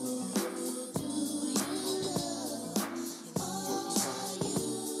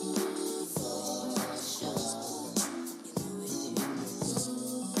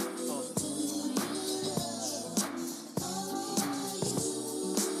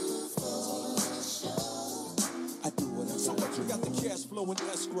 In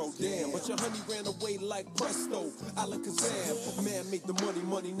escrow, damn, but your honey ran away like presto, Alakazam. Man made the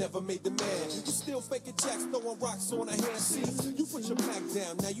money never made the man. You still faking jacks, throwing rocks on a hand seat. You put your pack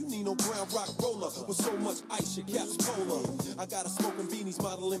down, now you need no brown rock roller. With so much ice, your cap's polar. I got a smoking beanies,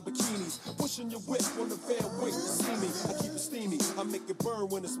 modeling bikinis, pushing your whip on the van wick to see me. I keep it steamy, I make it burn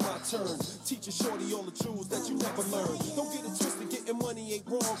when it's my turn. Teaching shorty all the jewels that you never learned. Don't get it twisted, getting money ain't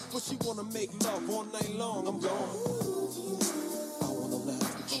wrong, but she wanna make love all night long. I'm gone.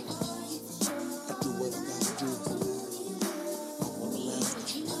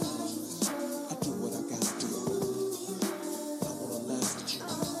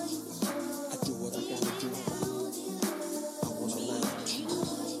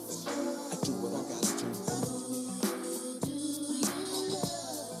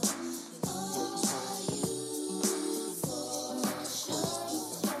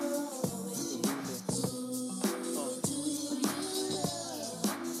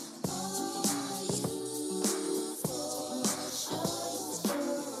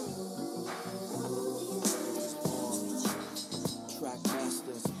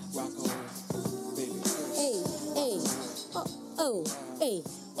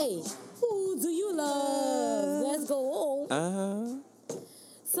 Hey, who do you love? Let's go on.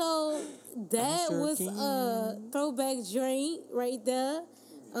 So that was a throwback joint right there.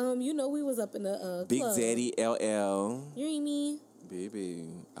 We was up in the Big club. Daddy LL. You hear me? Baby,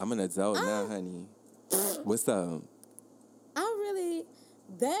 I'm an adult now, honey. What's up?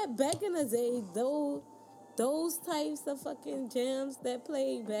 That back in the day, those types of fucking jams that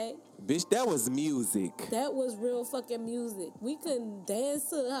played back. Bitch, that was music. That was real fucking music. We couldn't dance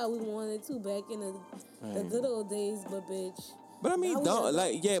to how we wanted to back in the good old days, but bitch. But I mean,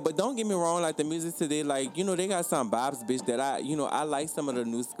 but don't get me wrong, like the music today, like, you know, they got some vibes, bitch, that I like some of the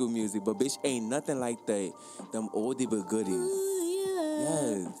new school music, but bitch, ain't nothing like them oldie but goodies.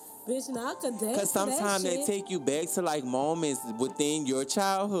 Yes. Bitch, now I could dance. Because sometimes they take you back to like moments within your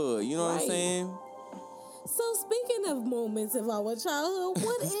childhood. You know what I'm saying? So speaking of moments of our childhood,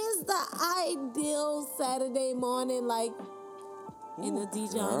 what is the ideal Saturday morning like in the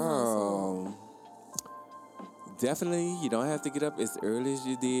DJ household? Definitely, you don't have to get up as early as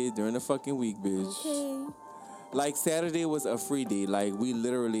you did during the fucking week, bitch. Okay. Like Saturday was a free day. Like we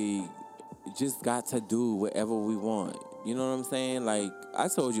literally just got to do whatever we want. You know what I'm saying? Like, I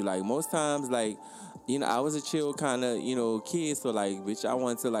told you, like, most times, like, you know, I was a chill kind of, you know, kid. So, like, bitch, I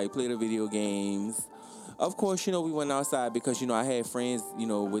wanted to, like, play the video games. Of course, you know, we went outside because, you know, I had friends, you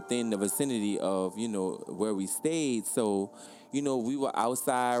know, within the vicinity of, you know, where we stayed. So, you know, we were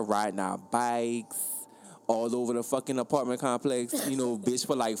outside riding our bikes all over the fucking apartment complex, you know, bitch,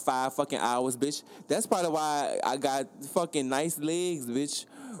 for, like, 5 fucking hours, bitch. That's probably why I got fucking nice legs, bitch.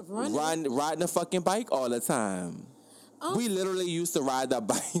 Riding the fucking bike all the time. Oh. We literally used to ride the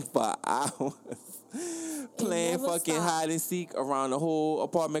bike for hours. Playing fucking hide and seek around the whole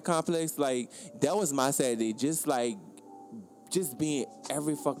apartment complex. Like, that was my Saturday. Just being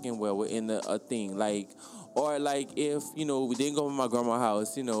every fucking where within a thing. Like, or like if, you know, we didn't go to my grandma's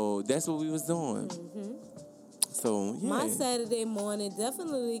house, you know, that's what we was doing. Mm-hmm. So, yeah. My Saturday morning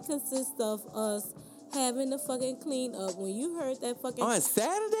definitely consists of us having to fucking clean up. When you heard that fucking... On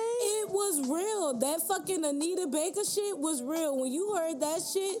Saturday? It was real. That fucking Anita Baker shit was real. When you heard that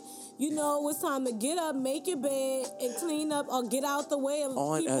shit, you know it was time to get up, make your bed, and clean up or get out the way of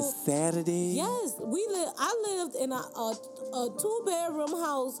on people. On a Saturday? Yes. I lived in a 2-bedroom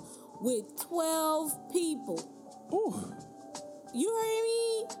house with 12 people. Ooh. You heard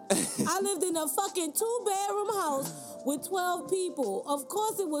me? I lived in a fucking 2-bedroom house with 12 people. Of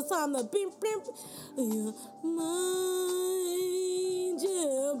course it was time to bimp. Mind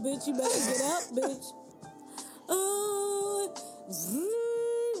you, bitch, you better get up, bitch.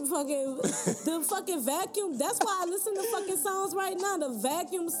 The fucking vacuum. That's why I listen to fucking sounds right now. The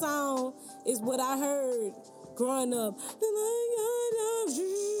vacuum sound is what I heard growing up.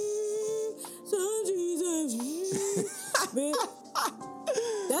 Bitch.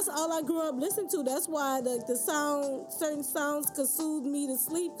 That's all I grew up listening to. That's why the certain sounds could soothe me to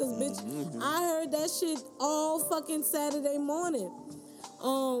sleep. Cause bitch, I heard that shit all fucking Saturday morning.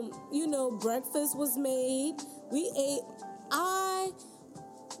 You know, breakfast was made. We ate.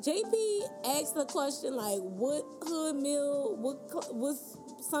 JP asked the question like, what hood meal? What's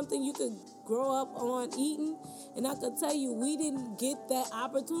something you could grow up on eating? And I could tell you, we didn't get that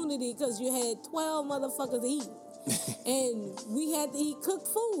opportunity because you had 12 motherfuckers eating. And we had to eat cooked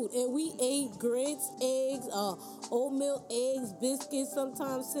food. And we ate grits, eggs, oatmeal, eggs, biscuits,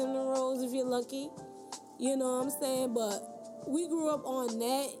 sometimes cinnamon rolls if you're lucky. You know what I'm saying? But we grew up on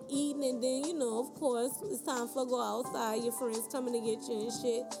that, eating, and then, you know, of course, it's time for go outside, your friends coming to get you and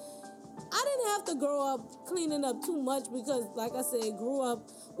shit. I didn't have to grow up cleaning up too much because, like I said, grew up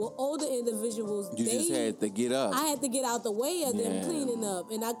with older individuals. You just had to get up. I had to get out the way of them cleaning up,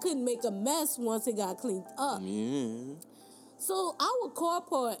 and I couldn't make a mess once it got cleaned up. Yeah. So our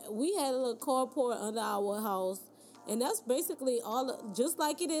carport, we had a little carport under our house, and that's basically just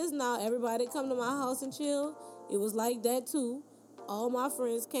like it is now. Everybody come to my house and chill. It was like that too. All my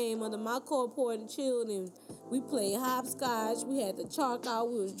friends came under my carport and chilled, and we played hopscotch. We had the chalk out.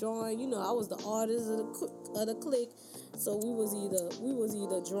 We was drawing. You know, I was the artist of the clique, so we was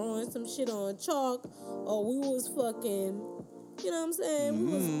either drawing some shit on chalk, or we was fucking, you know what I'm saying? Mm-hmm.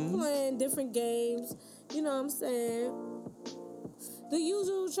 We was playing different games. You know what I'm saying? The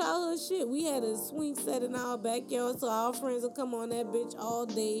usual childhood shit. We had a swing set in our backyard, so our friends would come on that bitch all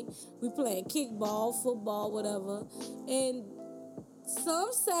day. We playing kickball, football, whatever. And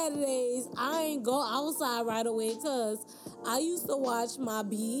some Saturdays, I ain't go outside right away because I used to watch my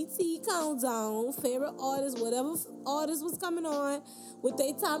BET countdown, favorite artists, whatever artist was coming on with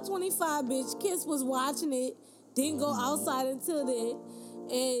their top 25, bitch. Kiss was watching it, didn't go outside until then.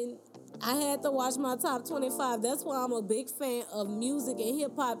 And I had to watch my top 25. That's why I'm a big fan of music and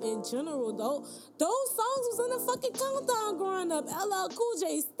hip-hop in general, though. Those songs was in the fucking countdown growing up. LL Cool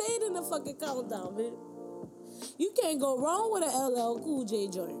J stayed in the fucking countdown, bitch. You can't go wrong with an LL Cool J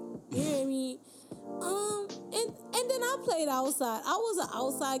joint. You know what I mean? And then I played outside. I was an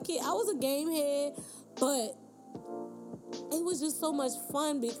outside kid. I was a game head. But it was just so much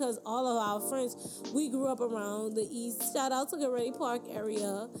fun because all of our friends, we grew up around the East. Shout out to the Ray Park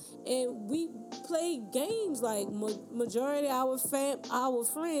area. And we played games like majority of our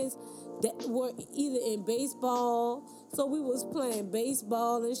friends that were either in baseball. So we was playing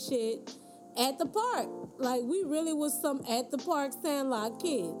baseball and shit at the park. Like, we really was some at the park Sandlot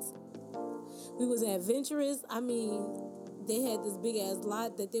kids. We was adventurous. I mean, they had this big ass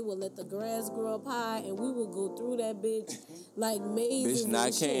lot that they would let the grass grow up high, and we would go through that bitch like mazes. Bitch,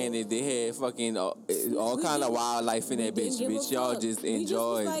 not candy. They had fucking all kind of wildlife in that bitch. Bitch, y'all just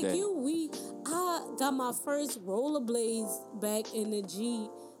enjoyed that. Like I got my first rollerblades back in the G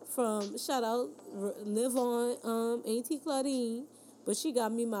from, shout out, Live On, Auntie Claudine, but she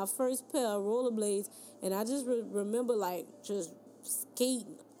got me my first pair of rollerblades, and I just remember like just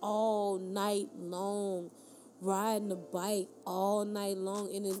skating all night long, riding the bike all night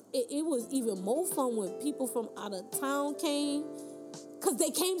long. And it was even more fun when people from out of town came, because they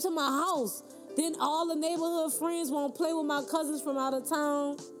came to my house. Then all the neighborhood friends want to play with my cousins from out of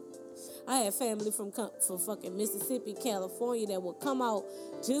town. I had family from fucking Mississippi, California that would come out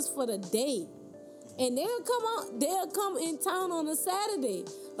just for the day. And they'll come in town on a Saturday.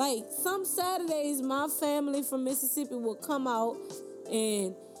 Like, some Saturdays, my family from Mississippi will come out,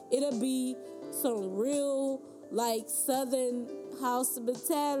 and it'll be some real, like, Southern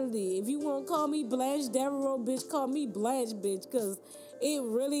hospitality. If you want to call me Blanche Devereaux, bitch, call me Blanche, bitch, because it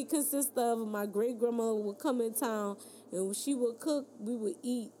really consists of my great-grandmother would come in town, and when she would cook, we would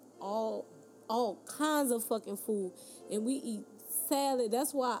eat all kinds of fucking food, and we eat salad.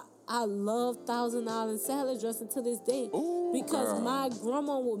 That's why I love Thousand Island salad dressing to this day. Ooh, because girl. my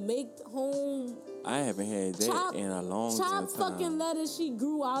grandma would make home. I haven't had that in a long time. Chopped fucking lettuce she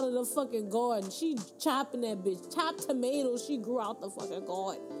grew out of the fucking garden. She chopping that bitch. Chopped tomatoes she grew out the fucking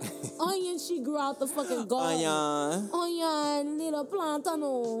garden. Onion she grew out the fucking garden. Onion, little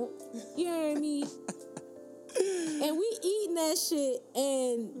plantano. You hear me? And we eating that shit,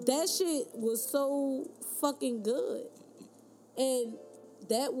 and that shit was so fucking good. And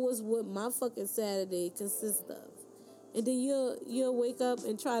that was what my fucking Saturday consists of. And then you'll wake up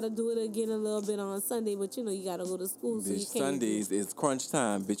and try to do it again a little bit on Sunday, but you know you gotta go to school, bitch, so you can't. Sundays is crunch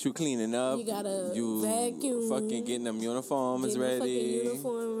time. Bitch, you cleaning up. You gotta vacuum. Fucking getting them uniforms ready. Fucking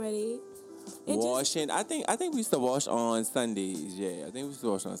uniform ready. And washing. I think we used to wash on Sundays. Yeah, I think we used to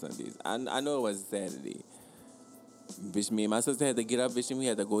wash on Sundays. I know it was Saturday. Bitch, me and my sister had to get up, bitch, and we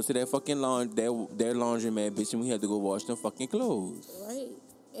had to go to that fucking their laundromat, bitch, and we had to go wash them fucking clothes. Right.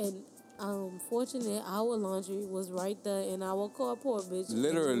 And fortunately, our laundry was right there in our carport, bitch.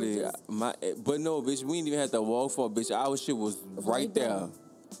 Literally, but no, bitch, we didn't even have to walk for it, bitch. Our shit was right there.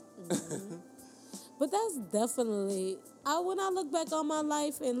 Mm-hmm. But that's definitely, when I look back on my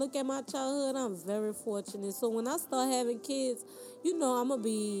life and look at my childhood, I'm very fortunate. So when I start having kids, you know, I'm gonna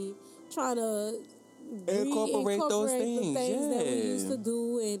be trying to incorporate those things, the things that we used to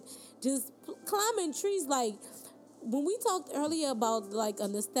do, and just climbing trees. Like, when we talked earlier about like a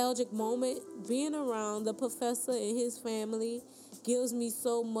nostalgic moment, being around the professor and his family gives me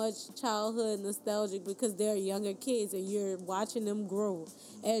so much childhood nostalgic, because they're younger kids and you're watching them grow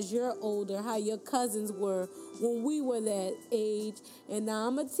as you're older, how your cousins were when we were that age. And now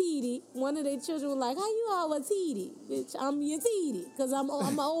I'm a teety. One of their children was like, how you all a teety? Bitch, I'm your teety, because I'm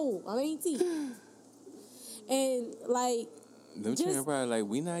old. I ain't teety. And like, them children probably like,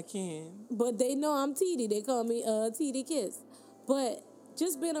 we not kin. But they know I'm T.D. They call me T.D. Kiss. But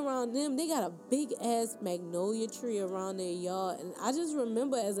just being around them, they got a big ass magnolia tree around their yard. And I just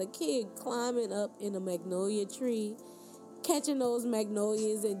remember as a kid climbing up in a magnolia tree, catching those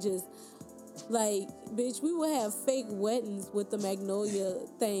magnolias, and just like, bitch, we would have fake weddings with the magnolia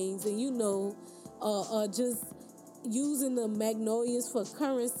things. And you know, just using the magnolias for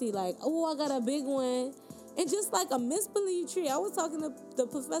currency. Like, oh, I got a big one. And just like a misbelief tree. I was talking to the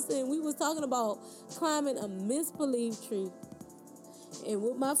professor, and we was talking about climbing a misbelief tree. And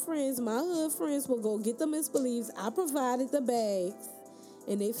with my friends, my hood friends would go get the misbeliefs. I provided the bags,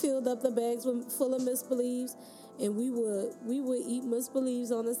 and they filled up the bags full of misbeliefs. And we would eat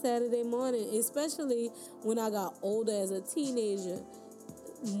misbeliefs on a Saturday morning, especially when I got older as a teenager.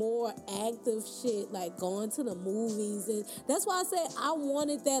 More active shit, like going to the movies. And that's why I said I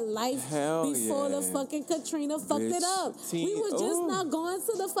wanted that life before the fucking Katrina fucked it up. We were just not going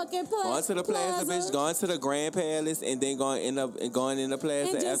to the fucking plaza. Going to the plaza, bitch. Going to the Grand Palace, and then going in the plaza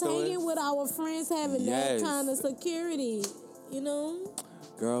and just afterwards. hanging with our friends, having that kind of security, you know?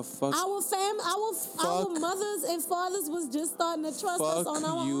 Girl, fuck. Our mothers and fathers was just starting to trust us on our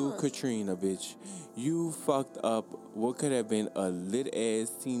own. Fuck you, own. Katrina, bitch. You fucked up what could have been a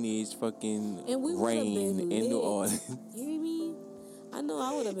lit-ass teenage fucking rain in New Orleans. You hear me? I know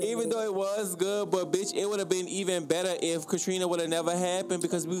I would have been Even though it was good, but bitch, it would have been even better if Katrina would have never happened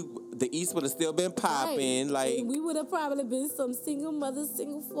because the East would have still been popping. Right. Like, and we would have probably been some single mothers,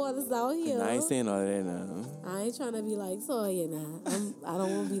 single fathers out here. I ain't saying all that now. I ain't trying to be like Sawyer now. I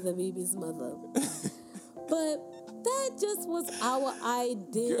don't want to be the baby's mother. But that just was our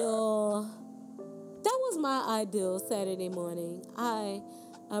ideal. That was my ideal Saturday morning. I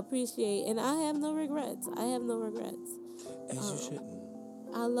appreciate, and I have no regrets. As you shouldn't.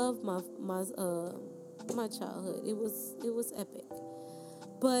 I love my childhood. It was epic.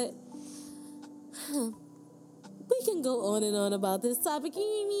 But we can go on and on about this topic, you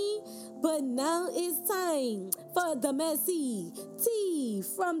hear me? But now it's time for the messy tea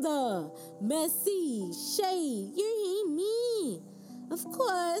from the messy shade. You hear me? Of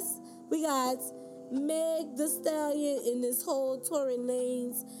course, we got Meg Thee Stallion in this whole Tory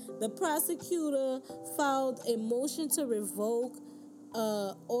Lanez. The prosecutor filed a motion to revoke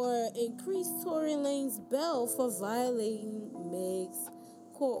or increase Tory Lanez bail for violating Meg's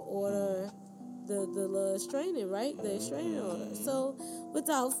court order, the restraining, right? The restraining order. So,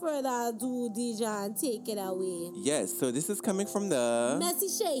 without further ado, Dijon, take it away. Yes, so this is coming from the Messy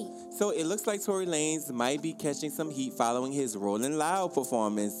Shade. So it looks like Tory Lanez might be catching some heat following his Rolling Loud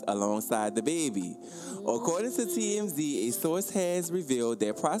performance alongside the baby. According to TMZ, a source has revealed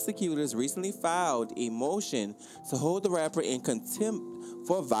that prosecutors recently filed a motion to hold the rapper in contempt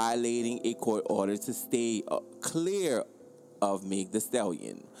for violating a court order to stay clear of Meg Thee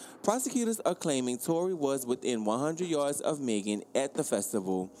Stallion. Prosecutors are claiming Tory was within 100 yards of Megan at the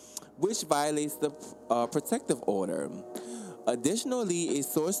festival, which violates the protective order. Additionally, a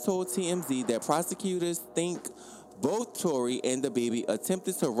source told TMZ that prosecutors think both Tory and the baby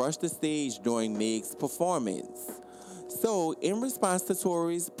attempted to rush the stage during Meg's performance. So, in response to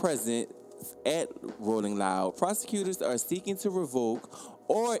Tory's presence at Rolling Loud, prosecutors are seeking to revoke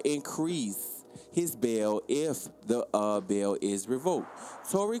or increase his bail if the bail is revoked.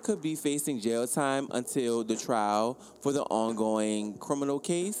 Tory could be facing jail time until the trial for the ongoing criminal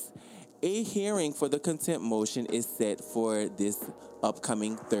case. A hearing for the contempt motion is set for this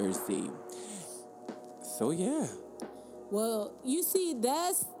upcoming Thursday. So, yeah. Well, you see,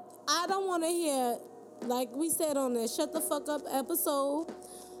 I don't want to hear, like we said on the Shut the Fuck Up episode,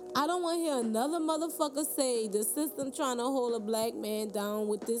 I don't want to hear another motherfucker say the system trying to hold a black man down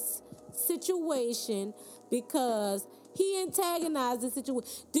with this situation because he antagonized the situation.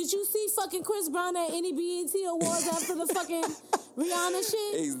 Did you see fucking Chris Brown at any BET Awards after the fucking Rihanna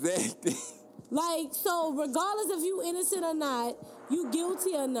shit? Exactly. Like, so regardless if you innocent or not, you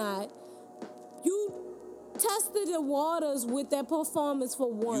guilty or not, you tested the waters with that performance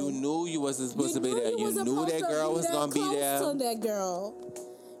for one. You knew you wasn't supposed to be there. You knew that girl was going to be there. To that girl.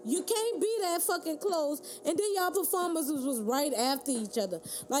 You can't be that fucking close. And then y'all performances was right after each other.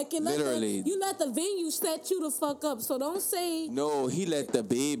 Like, you let the venue set you the fuck up. So don't say... No, he let the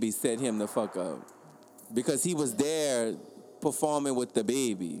baby set him the fuck up. Because he was there performing with the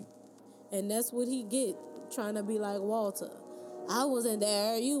baby. And that's what he get, trying to be like Walter. I wasn't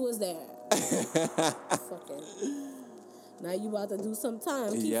there, you was there. Fucking. Now you about to do some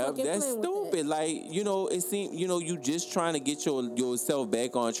time. Yeah, that's stupid. Like, it seems, you just trying to get yourself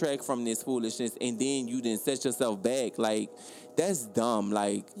back on track from this foolishness, and then you didn't set yourself back. Like, that's dumb.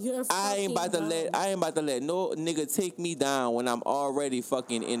 Like, I ain't about to let no nigga take me down when I'm already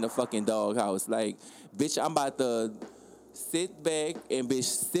fucking in the fucking doghouse. Like, bitch, I'm about to sit back and bitch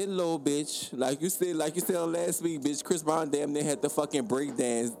sit low, bitch. Like you said on last week, bitch. Chris Brown damn near had to fucking break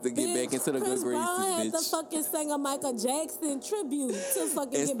dance to get back into the good graces, bitch. Chris Brown had to fucking sing a Michael Jackson tribute to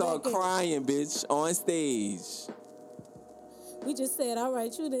fucking and get start back crying, bitch, on stage. We just said, all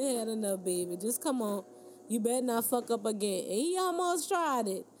right, you done had enough, baby. Just come on. You better not fuck up again. And he almost tried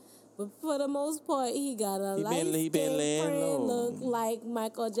it. But for the most part, he got a light-skinned friend look like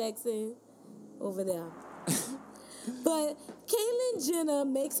Michael Jackson over there. But Caitlyn Jenner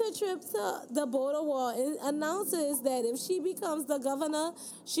makes her trip to the border wall and announces that if she becomes the governor,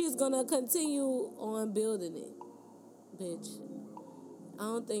 she's going to continue on building it. Bitch, I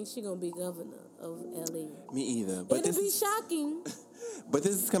don't think she's going to be governor of L.A. Me either. But it'll be shocking. But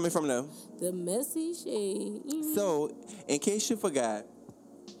this is coming from the messy shade. Mm-hmm. So, in case you forgot,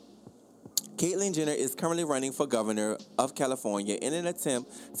 Caitlyn Jenner is currently running for governor of California in an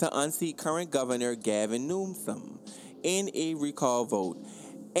attempt to unseat current governor Gavin Newsom in a recall vote.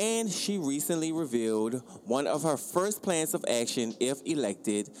 And she recently revealed one of her first plans of action if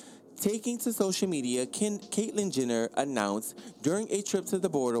elected. Taking to social media, Caitlyn Jenner announced during a trip to the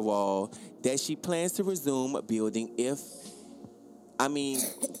border wall that she plans to resume building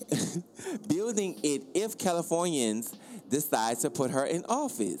building it if Californians decide to put her in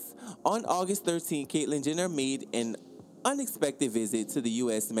office. On August 13th, Caitlyn Jenner made an unexpected visit to the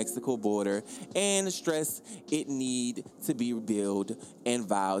U.S.-Mexico border and stressed it need to be rebuilt and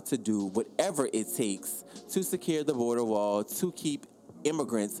vowed to do whatever it takes to secure the border wall to keep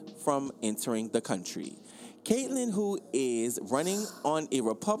immigrants from entering the country. Caitlyn, who is running on a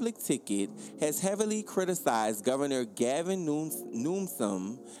Republican ticket, has heavily criticized Governor Gavin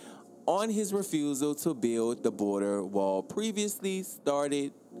Newsom on his refusal to build the border wall previously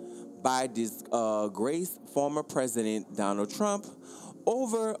started by disgraced former President Donald Trump.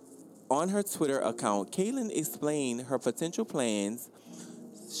 Over on her Twitter account, Caitlyn explained her potential plans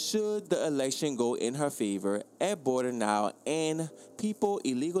should the election go in her favor at border now and people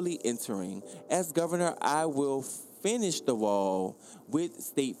illegally entering. As governor, I will finish the wall with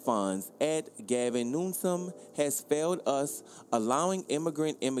state funds. Gavin Newsom has failed us, allowing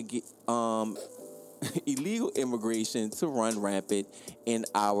illegal immigration to run rampant in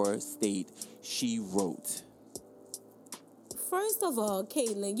our state, she wrote. First of all,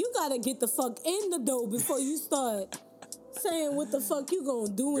 Caitlyn, you gotta get the fuck in the door before you start saying what the fuck you gonna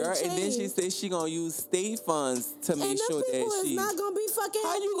do and change. And then she said she gonna use state funds to make sure that people is not gonna be fucking.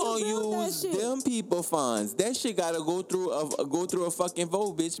 How you gonna use them people funds? That shit gotta go through a fucking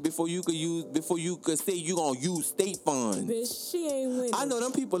vote, bitch, before you could say you gonna use state funds. Bitch, she ain't winning. I know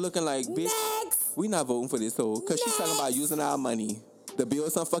them people looking like, bitch, we not voting for this hoe because she's talking about using our money to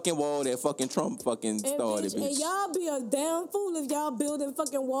build some fucking wall that fucking Trump fucking started, bitch. And y'all be a damn fool if y'all building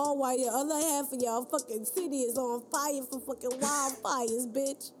fucking wall while your other half of y'all fucking city is on fire for fucking wildfires,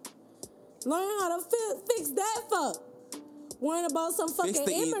 bitch. Learn how to fix that fuck. Worrying about some fucking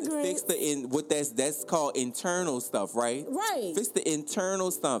immigrants. That's called internal stuff, right? Right. Fix the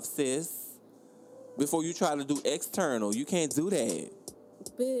internal stuff, sis. Before you try to do external, you can't do that.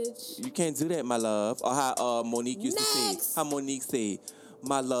 Bitch. You can't do that, my love. Or how Monique used to say. How Monique say,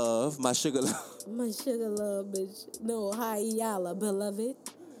 my love, my sugar love. My sugar love, bitch. No, hi, yalla, beloved.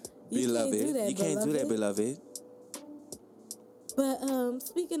 Beloved. You can't do that, beloved. But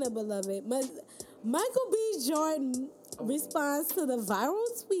speaking of beloved, Michael B. Jordan responds to the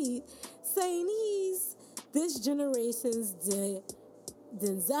viral tweet saying he's this generation's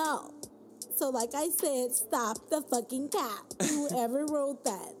Denzel. So, like I said, stop the fucking cap. Whoever wrote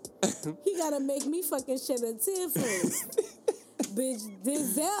that. He gotta make me fucking shed a tear first. Bitch,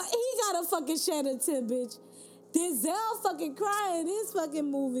 Denzel, he gotta fucking shed a tear, bitch. Denzel fucking crying in his fucking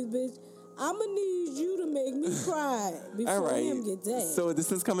movies, bitch. I'ma need you to make me cry before him get dead. So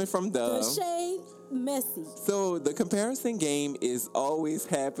this is coming from the shade messy. So the comparison game is always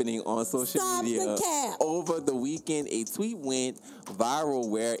happening on social media. The cap. Over the weekend, a tweet went viral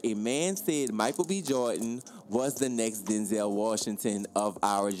where a man said Michael B. Jordan was the next Denzel Washington of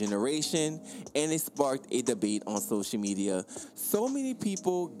our generation, and it sparked a debate on social media. So many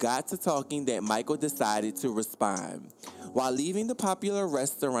people got to talking that Michael decided to respond. While leaving the popular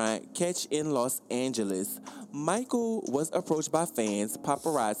restaurant Catch in Los Angeles, Michael was approached by fans,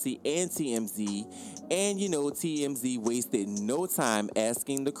 paparazzi, and TMZ. And, TMZ wasted no time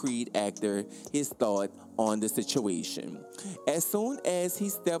asking the Creed actor his thought on the situation. As soon as he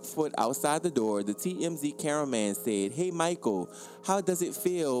stepped foot outside the door, the TMZ cameraman said, "Hey, Michael, how does it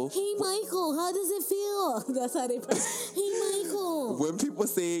feel?" Hey, Michael, how does it feel? That's how they Hey, Michael. When people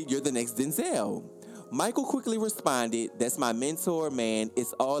say, "You're the next Denzel." Michael quickly responded, "That's my mentor, man.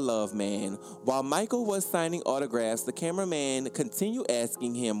 It's all love, man." While Michael was signing autographs, the cameraman continued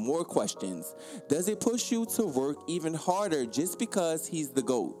asking him more questions. "Does it push you to work even harder just because he's the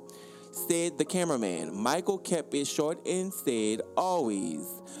GOAT?" said the cameraman. Michael kept it short and said, "Always."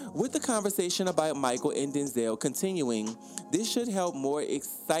 With the conversation about Michael and Denzel continuing, this should help more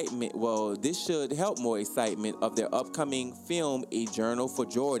excitement of their upcoming film, A Journey for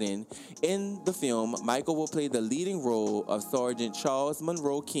Jordan. In the film, Michael will play the leading role of Sergeant Charles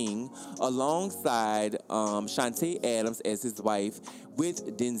Monroe King alongside Shantae Adams as his wife,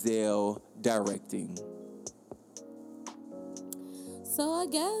 with Denzel directing. So I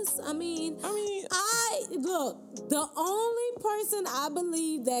guess, I look, the only person I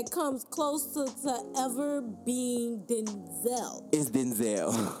believe that comes close to ever being Denzel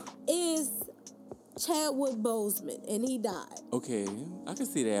is Chadwick Boseman, and he died. Okay, I can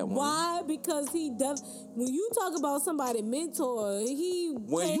see that one. Why? Because when you talk about somebody mentor,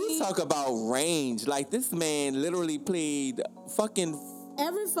 When you talk about range, like this man literally played fucking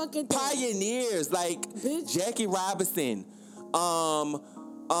every fucking thing. Pioneers like Bitch. Jackie Robinson. A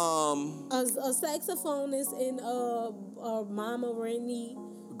saxophonist in Mama Rainey.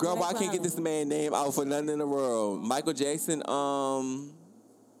 Girl, why I can't get this man's name out for nothing in the world? Michael Jackson.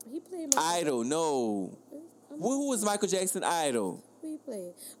 He played Idol. No. Who was Michael Jackson Idol? Who he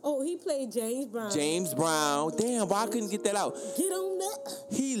played? Oh, he played James Brown. James Brown. Damn, why I couldn't get that out? Get on that.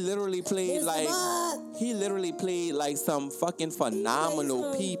 He literally played like some fucking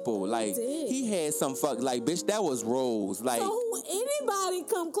phenomenal people. Like he had some like bitch, that was Rose. Like so anybody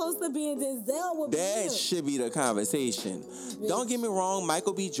come close to being Denzel would be that should be the conversation. Bitch. Don't get me wrong,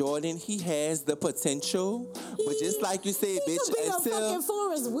 Michael B. Jordan, he has the potential, but just like you said, bitch,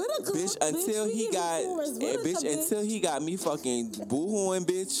 until he got me fucking boo-hooing,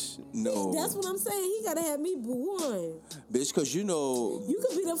 bitch. No, that's what I'm saying. He gotta have me boo-hooing, bitch, cause you know you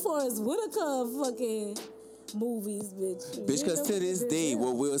could be the Forrest Whitaker fucking movies, bitch. Bitch, cause to this day,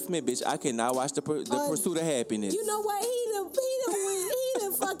 with Will Smith, bitch, I cannot watch the Pursuit of Happiness. You know what? He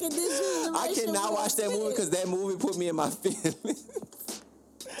the fucking this. I cannot watch that movie because that movie put me in my feelings.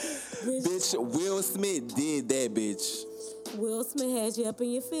 Bitch, Will Smith did that, bitch. Will Smith had you up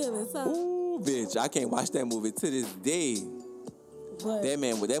in your feelings, huh? Ooh, bitch, I can't watch that movie to this day. But that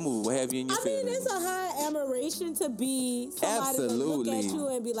movie will have you in your feelings. I mean, it's a high admiration to be somebody to look at you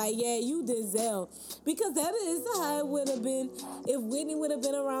and be like, yeah, you Denzel. Because that is how it would have been if Whitney would have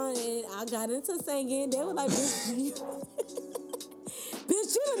been around and I got into singing. They were like, bitch,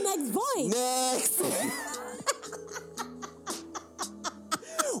 bitch, you the next voice. Next.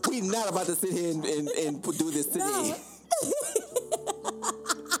 We not about to sit here and do this today.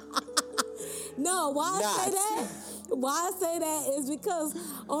 No, why I say that? Why I say that is because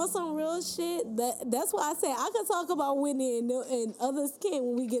on some real shit, that's why I say I could talk about Whitney and others can't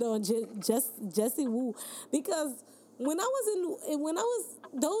when we get on Jessie Woo. Because when I was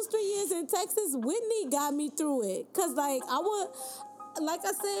those 3 years in Texas, Whitney got me through it. Cause like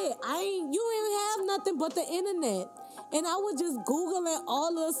I said, you ain't have nothing but the internet. And I was just Googling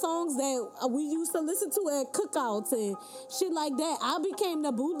all the songs that we used to listen to at cookouts and shit like that. I became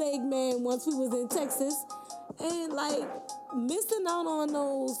the bootleg man once we was in Texas. And, like, missing out on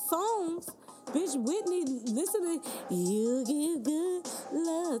those songs, bitch, Whitney listening, you give good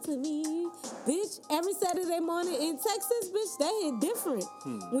love to me. Bitch, every Saturday morning in Texas, bitch, that hit different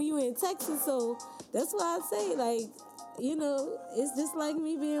when you in Texas. So that's why I say, like, you know, it's just like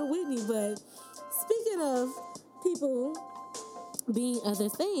me being Whitney. But speaking of people being other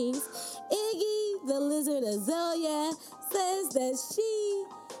things, Iggy the Lizard Azalea says that she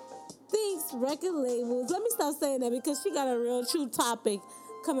thinks record labels. Let me stop saying that because she got a real true topic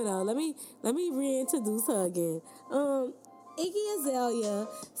coming out. Let me reintroduce her again. Iggy Azalea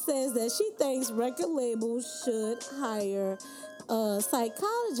says that she thinks record labels should hire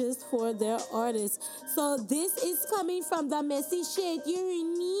psychologists for their artists. So this is coming from the messy shit. You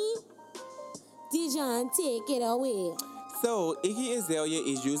and me? Dijon, take it away. So, Iggy Azalea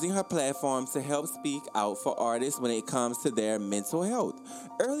is using her platform to help speak out for artists when it comes to their mental health.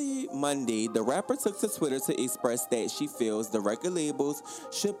 Early Monday, the rapper took to Twitter to express that she feels the record labels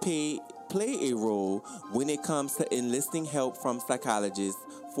should play a role when it comes to enlisting help from psychologists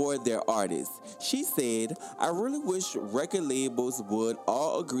for their artists. She said, I really wish record labels would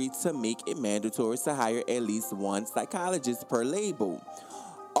all agree to make it mandatory to hire at least one psychologist per label.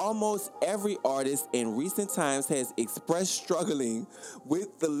 Almost every artist in recent times has expressed struggling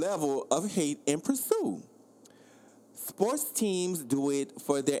with the level of hate and pursuit. Sports teams do it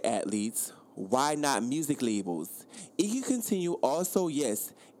for their athletes. Why not music labels? Iggy continued also,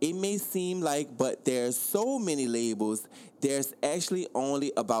 yes, it may seem like, but there's so many labels, there's actually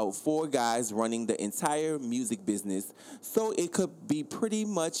only about 4 guys running the entire music business, so it could be pretty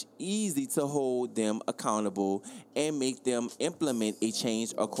much easy to hold them accountable and make them implement a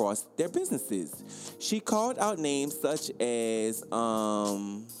change across their businesses. She called out names such as,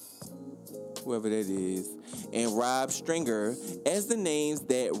 whoever that is, and Rob Stringer as the names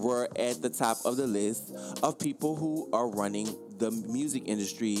that were at the top of the list of people who are running the music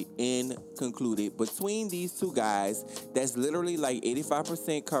industry, and concluded between these 2 guys, that's literally like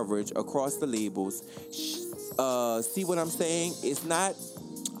 85% coverage across the labels. See what I'm saying? It's not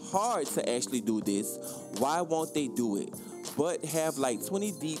hard to actually do this. Why won't they do it? But have like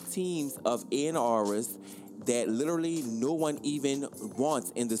 20 deep teams of A&Rs that literally no one even wants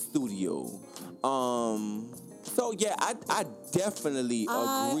in the studio. So yeah, I definitely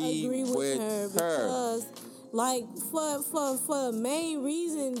agree with her. Like for the main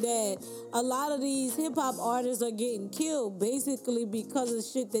reason that a lot of these hip hop artists are getting killed, basically because of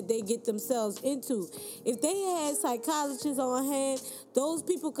shit that they get themselves into. If they had psychologists on hand, those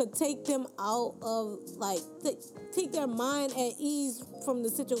people could take them out of take their mind at ease from the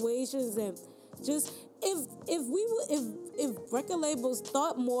situations, and just if record labels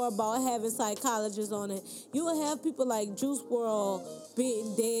thought more about having psychologists on it, you would have people like Juice WRLD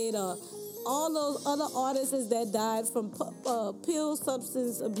being dead, or all those other artists that died from pill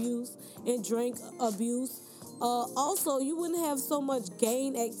substance abuse and drink abuse. Also, you wouldn't have so much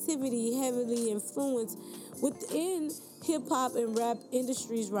gang activity heavily influenced within hip-hop and rap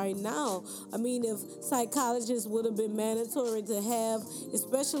industries right now. I mean, if psychologists would have been mandatory to have,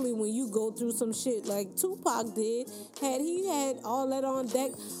 especially when you go through some shit like Tupac did, had he had all that on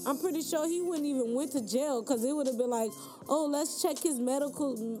deck, I'm pretty sure he wouldn't even went to jail, because it would have been like, oh, let's check his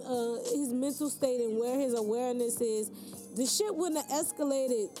his mental state and where his awareness is. The shit wouldn't have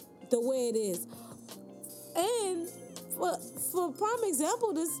escalated the way it is. And for prime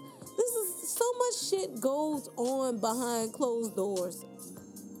example, this is so much shit goes on behind closed doors.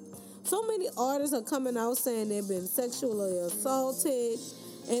 So many artists are coming out saying they've been sexually assaulted,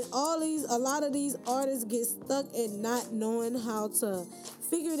 and a lot of these artists get stuck in not knowing how to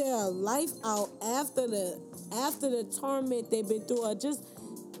figure their life out after the torment they've been through, or just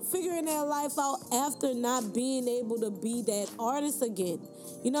figuring their life out after not being able to be that artist again.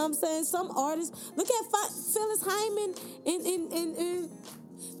 You know what I'm saying? Some artists, look at Phyllis Hyman and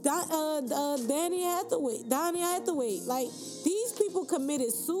Donny Hathaway. Like, these people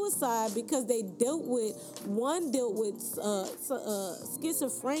committed suicide because they dealt with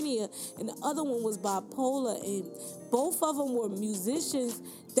schizophrenia, and the other one was bipolar, and both of them were musicians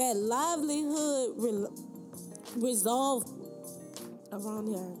that livelihood resolved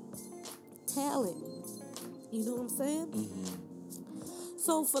around their talent. You know what I'm saying? Mm-hmm.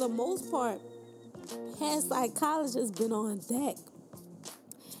 So for the most part, had psychologists been on deck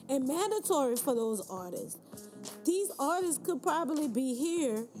and mandatory for those artists, these artists could probably be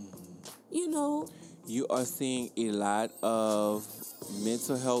here, you know. You are seeing a lot of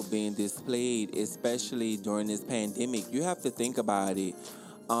mental health being displayed, especially during this pandemic. You have to think about it.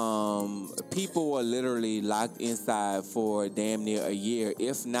 People were literally locked inside for damn near a year.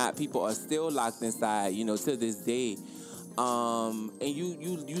 If not, people are still locked inside, you know, to this day. And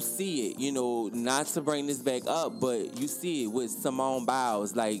you see it, not to bring this back up, but you see it with Simone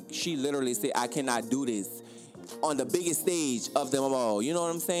Biles. Like, she literally said, I cannot do this on the biggest stage of them all. You know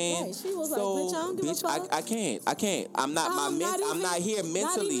what I'm saying? Right. She was like, bitch, I don't give a fuck. I can't. I'm not I'm not here mentally.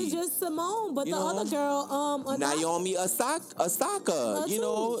 Not even just Simone, but the other girl, Naomi Osaka, you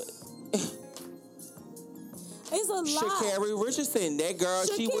know. It's a lot. Sha'Carri Richardson, that girl,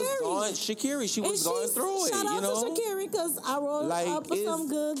 she was going through it. Shout out to Sha'Carri, because I rolled up with some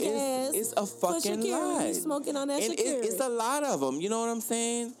good gas. It's a fucking lot. Smoking on that Sha'Carri. It's a lot of them. You know what I'm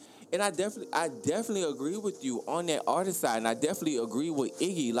saying? And I definitely agree with you on that artist side, and I definitely agree with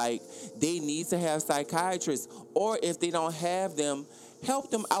Iggy. Like, they need to have psychiatrists, or if they don't have them, help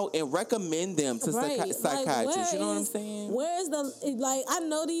them out and recommend them to psychiatrists. You know what I'm saying? Where's I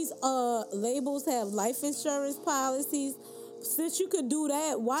know these labels have life insurance policies. Since you could do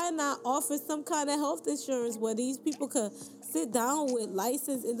that, why not offer some kind of health insurance where these people could sit down with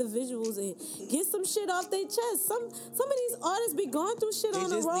licensed individuals and get some shit off their chest? Some of these artists be going through shit on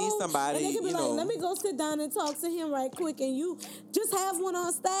the road. They just need somebody, and they can be like, let me go sit down and talk to him right quick, and you just have one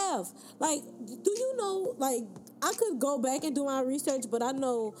on staff. Like, do you know, like, I could go back and do my research, but I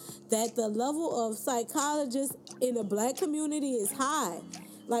know that the level of psychologists in the black community is high.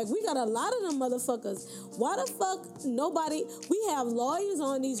 Like, we got a lot of them motherfuckers. Why the fuck we have lawyers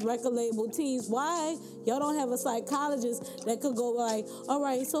on these record label teams. Why y'all don't have a psychologist that could go like, all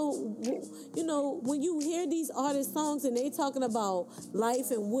right, so, when you hear these artist songs and they talking about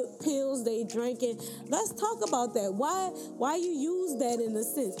life and what pills they drinking, let's talk about that. Why you use that in a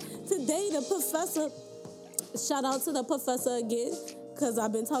sense? Today, the professor, shout out to the professor again, because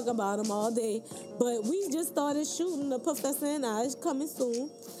I've been talking about him all day. But we just started shooting The Professor and I, coming soon.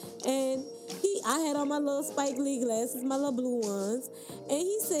 And I had on my little Spike Lee glasses, my little blue ones. And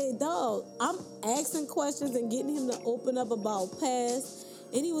he said, dog, I'm asking questions and getting him to open up about past.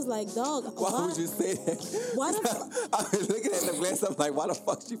 And he was like, dog, why would you say that? Why the fuck? I was looking at the glasses, I'm like, why the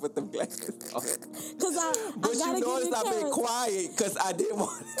fuck she put them glasses on? Because But I you notice I've been quiet because I didn't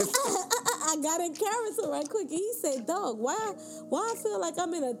want to. I got in character right quick. And he said, dog, why I feel like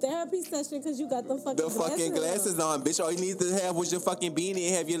I'm in a therapy session because you got them fucking glasses on, bitch. All you need to have was your fucking beanie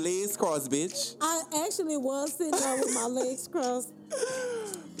and have your legs crossed, bitch. I actually was sitting there with my legs crossed.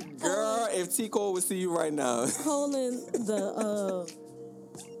 Girl, if T Cole would see you right now. Holding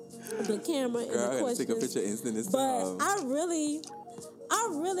the camera and the questions. Take a picture instant this but time. I really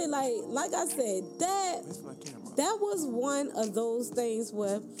like I said, that was one of those things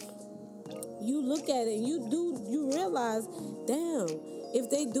where you look at it and you realize, damn, if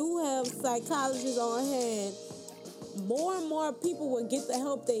they do have psychologists on hand, more and more people will get the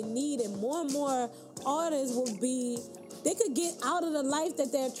help they need, and more artists they could get out of the life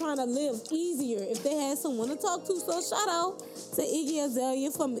that they're trying to live easier if they had someone to talk to. So shout out to Iggy Azalea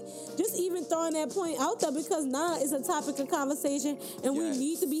for just even throwing that point out there, because now it's a topic of conversation, and we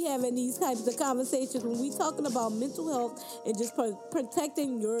need to be having these types of conversations when we talking about mental health and just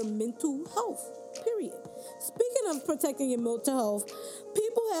protecting your mental health, period. Speaking of protecting your mental health,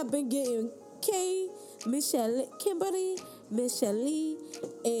 people have been getting Kimberly Michelle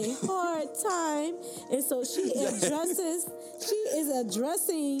a hard time, and so she is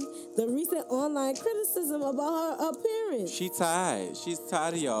addressing the recent online criticism about her appearance. She's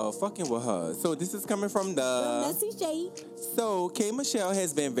tired of y'all fucking with her. So this is coming from the Messy Shade. So K Michelle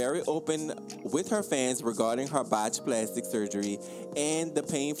has been very open with her fans regarding her botched plastic surgery and the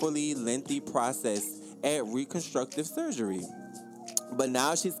painfully lengthy process at reconstructive surgery. But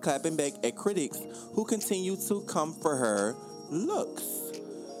now she's clapping back at critics who continue to come for her looks.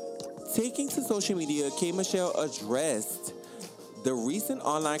 Taking to social media, K Michelle addressed the recent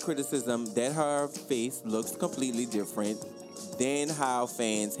online criticism that her face looks completely different than how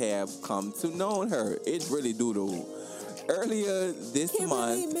fans have come to know her. It really do though. Earlier this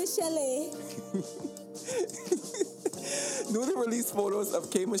month, newly released photos of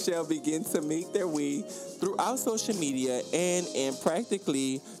K Michelle begin to make their way throughout social media, and in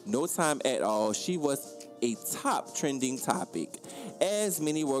practically no time at all, she was a top trending topic, as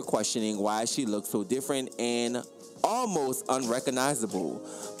many were questioning why she looked so different and almost unrecognizable.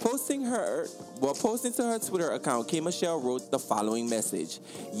 Posting to her Twitter account, K Michelle wrote the following message: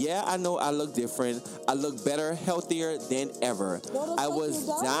 "Yeah, I know I look different. I look better, healthier than ever. I was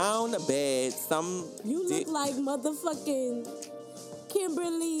down bad. You look like motherfucking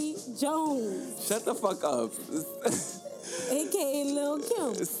Kimberly Jones. Shut the fuck up." AKA Lil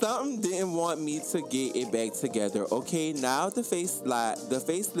Kim. Something didn't want me to get it back together. Okay, now the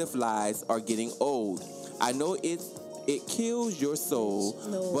facelift lies are getting old. I know it kills your soul,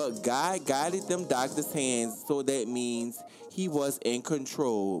 but God guided them doctors' hands, so that means he was in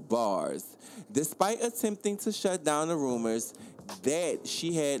control. Bars. Despite attempting to shut down the rumors that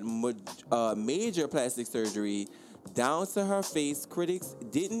she had major plastic surgery down to her face, critics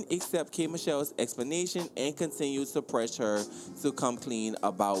didn't accept K Michelle's explanation and continued to press her to come clean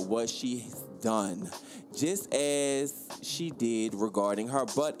about what she's done, just as she did regarding her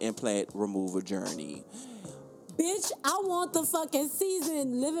butt implant removal journey. Bitch, I want the fucking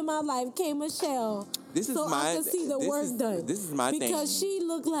season living my life, K Michelle. I can see the work done. This is my thing. Because she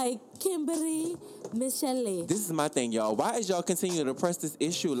looked like Kimberly Michelle. This is my thing, y'all. Why is y'all continuing to press this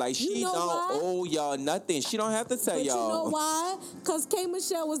issue? Like, she don't owe y'all nothing. She don't have to tell y'all. You know why? Because K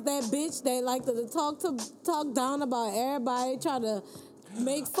Michelle was that bitch that liked to talk down about everybody, try to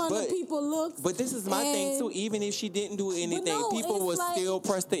make fun of people looks. But this is my thing too. Even if she didn't do anything, people would still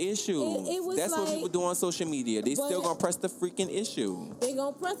press the issue. That's what people do on social media. They still gonna press the freaking issue. They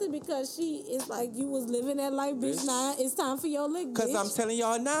gonna press it because it's like you was living that life, bitch. Now it's time for your lick, bitch. Because I'm telling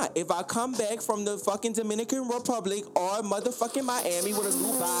y'all not. If I come back from the fucking Dominican Republic or motherfucking Miami with a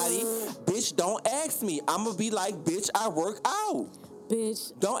new body, bitch, don't ask me. I'm gonna be like, bitch, I work out.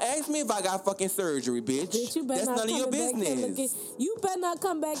 Bitch. Don't ask me if I got fucking surgery, bitch. You better That's none of your business. You better not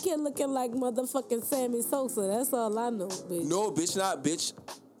come back here looking like motherfucking Sammy Sosa. That's all I know, bitch. No, bitch, not bitch.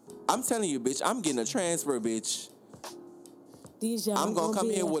 I'm telling you, bitch, I'm getting a transfer, bitch. I'm gonna come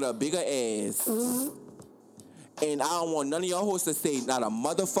here with a bigger ass. Mm-hmm. And I don't want none of y'all hosts to say not a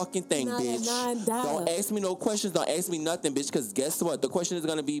motherfucking thing, bitch. Don't ask me no questions. Don't ask me nothing, bitch. Because guess what? The question is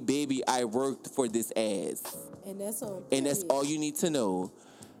gonna be, baby, I worked for this ass. And that's all. And that's all you need to know.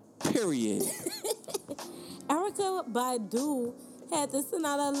 Period. Erykah Badu had to send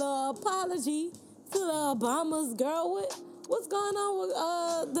out a little apology to the Obamas. Girl, what's going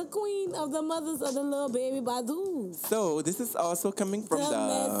on with the queen of the mothers of the little baby Badu? So this is also coming from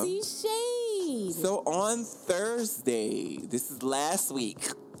the Messy Shade. So on Thursday, this is last week,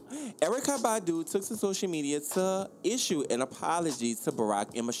 Erykah Badu took to social media to issue an apology to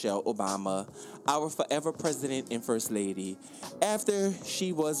Barack and Michelle Obama, our forever president and first lady, after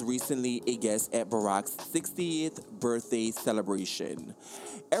she was recently a guest at Barack's 60th birthday celebration.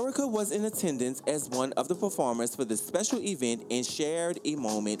 Erykah was in attendance as one of the performers for the special event and shared a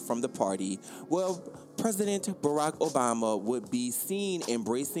moment from the party where President Barack Obama would be seen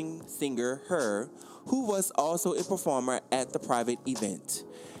embracing singer Her, who was also a performer at the private event.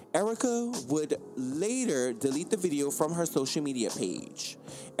 Erykah would later delete the video from her social media page.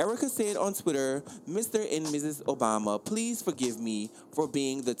 Erykah said on Twitter, "Mr. and Mrs. Obama, please forgive me for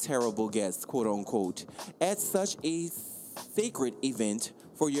being the terrible guest, quote unquote, at such a sacred event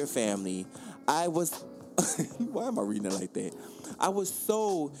for your family. I was..." Why am I reading it like that? "I was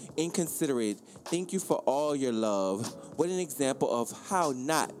so inconsiderate. Thank you for all your love." What an example of how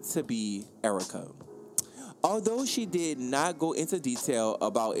not to be Erykah. Although she did not go into detail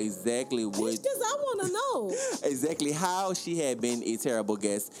about exactly what... Because I want to know. exactly how she had been a terrible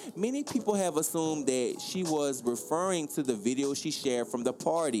guest, many people have assumed that she was referring to the video she shared from the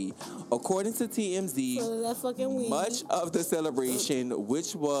party. According to TMZ, So that fucking weed. much of the celebration,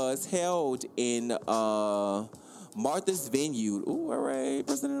 which was held in Martha's Vineyard, ooh, all right,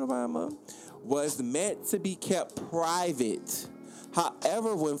 President Obama, was meant to be kept private.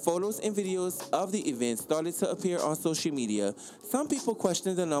 However, when photos and videos of the event started to appear on social media, some people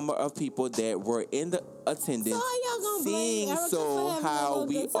questioned the number of people that were in the attendance, So how y'all gonna blame seeing Erykah so for having how a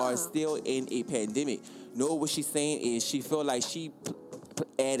we good are time? still in a pandemic. No, what she's saying is she felt like she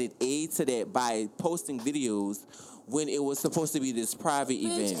added aid to that by posting videos when it was supposed to be this private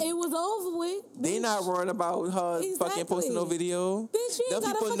Bitch, event. it was over with. They Bitch. not worrying about her fucking posting no video. Bitch, you Them ain't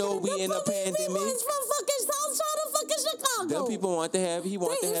gotta people know fucking... we in a Them pandemic. people is from fucking South China, fucking Chicago. Them people want to have, he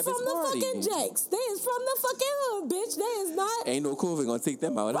want They to is have from his the party. fucking Jakes. They is from the fucking hood, bitch. They is not... Ain't no COVID gonna take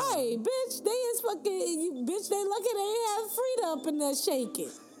them out. Huh? Right, bitch. They is fucking... Bitch, they lucky they ain't have Frida up in there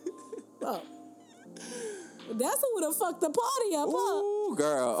shaking. Oh. That's who would have fucked the party up, huh? Ooh,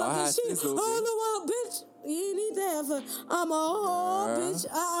 girl. Fucking shit. Sizzle, Oh, bitch. no, well, bitch. You ain't need to have a... I'm a whore,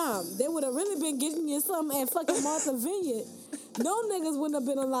 bitch. They would have really been getting you something at fucking Martha Vineyard. No niggas wouldn't have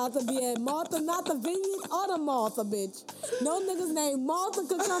been allowed to be at Martha, not the Vineyard or the Martha, bitch. No niggas named Martha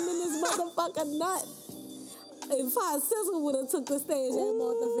could come in this motherfucking nut. If Hot Sizzle would have took the stage at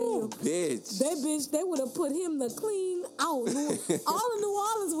Martha Vineyard, Bitch. they would have put him to clean out. All of New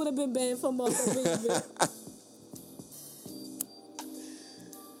Orleans would have been banned from Martha Vineyard, bitch.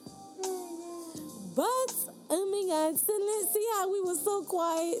 But, oh my God, see how we was so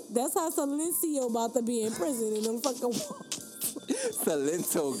quiet? That's how Silencio about to be in prison in them fucking walls.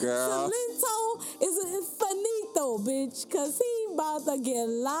 Salento, girl. Silencio is a finito, bitch, because he about to get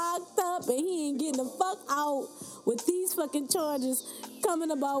locked up and he ain't getting the fuck out with these fucking charges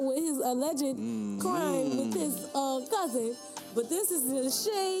coming about with his alleged crime with his cousin. But this is the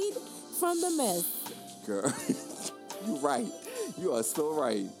shade from the mess. Girl, you right. You are so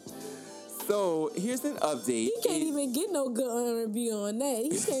right. So here's an update. He can't even get no good R&B on that.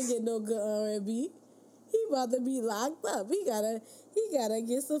 He can't get no good R&B. He about to be locked up. He gotta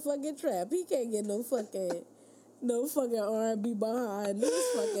get some fucking trap. He can't get no fucking R&B behind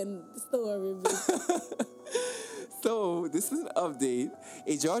this fucking story, bitch. So this is an update.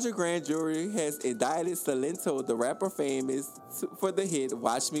 A Georgia grand jury has indicted Salento, the rapper famous for the hit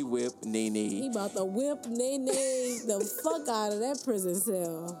 "Watch Me Whip" Nene. He about to whip Nene the fuck out of that prison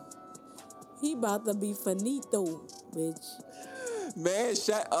cell. He about to be finito, bitch. Man,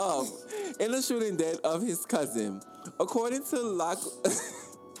 shut up. In the shooting death of his cousin. According to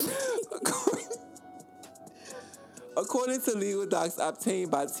According to legal docs obtained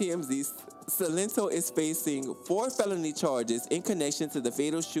by TMZ, Salento is facing 4 felony charges in connection to the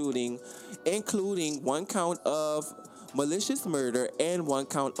fatal shooting, including 1 count of malicious murder and 1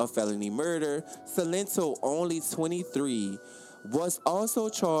 count of felony murder. Salento, only 23, was also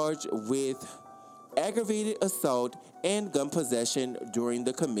charged with aggravated assault and gun possession during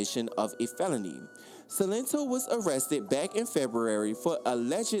the commission of a felony. Salento was arrested back in February for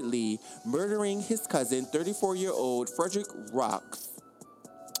allegedly murdering his cousin, 34-year-old Frederick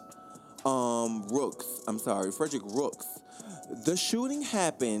Frederick Rooks. The shooting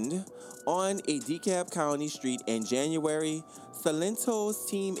happened on a DeKalb County street in January. Salento's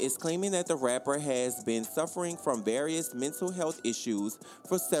team is claiming that the rapper has been suffering from various mental health issues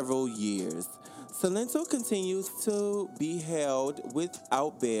for several years. Salento continues to be held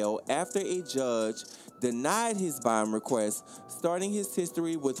without bail after a judge denied his bond request, starting his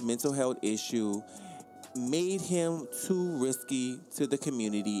history with mental health issue made him too risky to the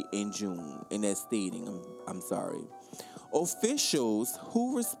community in June. And that's stating, I'm sorry. Officials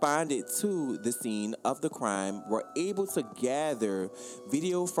who responded to the scene of the crime were able to gather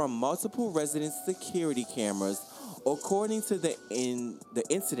video from multiple residence security cameras, according to the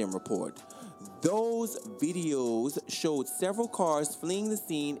incident report. Those videos showed several cars fleeing the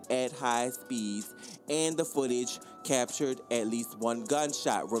scene at high speeds, and the footage captured at least one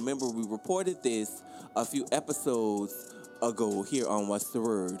gunshot. Remember, we reported this a few episodes ago here on What's the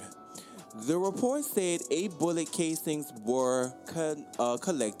Word. The report said 8 bullet casings were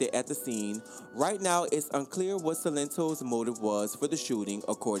collected at the scene. Right now, it's unclear what Salento's motive was for the shooting,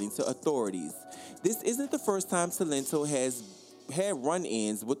 according to authorities. This isn't the first time Salento has had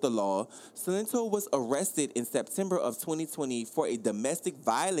run-ins with the law. Salento was arrested in September of 2020 for a domestic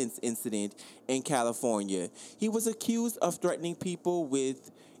violence incident in California. He was accused of threatening people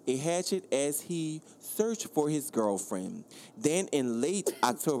with a hatchet as he searched for his girlfriend. Then in late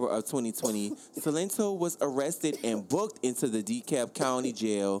October of 2020, Salento was arrested and booked into the DeKalb County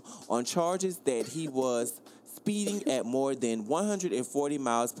Jail on charges that he was speeding at more than 140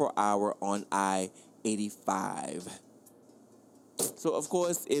 miles per hour on I-85. So, of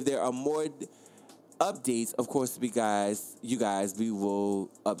course, if there are more updates, of course, we will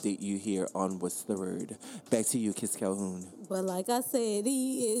update you here on What's the Word. Back to you, Kiss Calhoun. But like I said,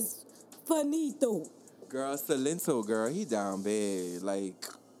 he is finito. Girl, Salento, girl, he down bad. Like,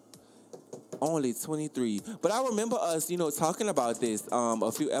 only 23. But I remember us, talking about this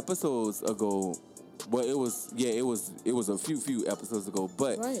a few episodes ago. Well, it was a few episodes ago.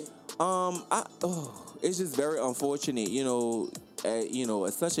 But right. It's just very unfortunate,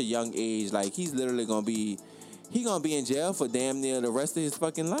 at such a young age. Like, he's literally gonna be in jail for damn near the rest of his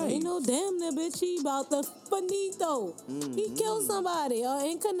fucking life. Ain't no damn near, bitch. He about the finito. Mm-hmm. He killed somebody or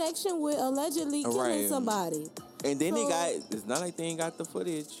in connection with allegedly killing somebody. And then it's not like they ain't got the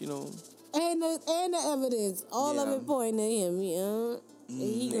footage, And the evidence, all of it pointing at him,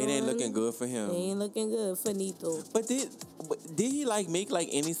 it ain't looking good for him. It ain't looking good, finito. But did he make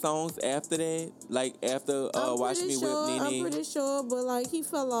any songs after that? Like after Watch Me Whip Nene? I'm pretty sure, but he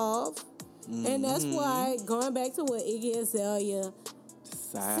fell off. Mm-hmm. And that's why, going back to what Iggy Azalea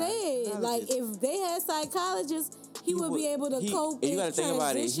said, if they had psychologists, he would be able to cope. You gotta think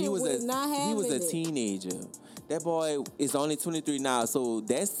about it. He was a teenager. That boy is only 23 now, so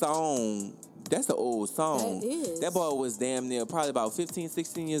that song. That's an old song. That is. That boy was damn near probably about 15,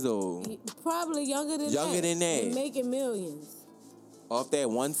 16 years old. Probably younger than that. And making millions. Off that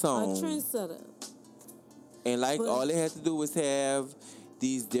one song. A trendsetter. And all they had to do was have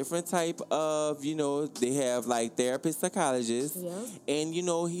these different type of, they have therapist psychologists. Yeah. And,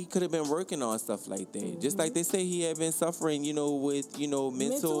 he could have been working on stuff like that. Mm-hmm. Just like they say he had been suffering, with,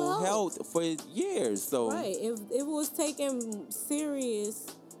 mental health for years. So right. If it was taken serious,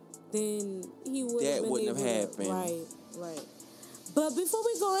 then he would that wouldn't have happened. Right. But before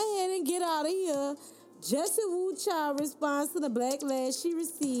we go ahead and get out of here, Jessie Woo Child responds to the backlash she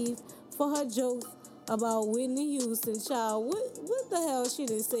received for her jokes about Whitney Houston. Child, what the hell she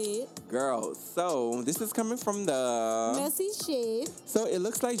done said? Girl, so this is coming from the Messy Shade. So it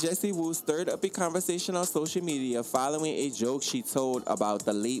looks like Jessie Woo stirred up a conversation on social media following a joke she told about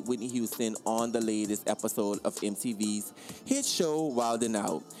the late Whitney Houston on the latest episode of MTV's hit show Wild 'N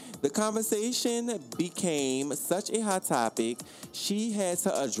Out. The conversation became such a hot topic, she had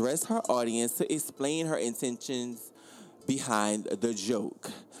to address her audience to explain her intentions behind the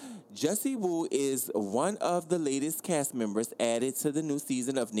joke. Jessie Woo is one of the latest cast members added to the new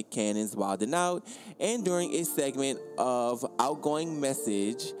season of Nick Cannon's Wild 'N Out, and during a segment of Outgoing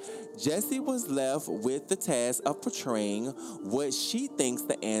Message, Jessie was left with the task of portraying what she thinks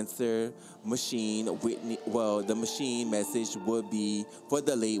the answer the machine message would be for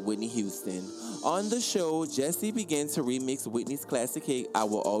the late Whitney Houston. On the show, Jessie began to remix Whitney's classic hit, I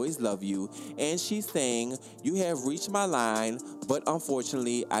Will Always Love You, and she sang, "You have reached my line, but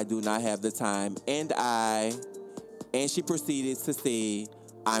unfortunately, I do not have the time, and she proceeded to say,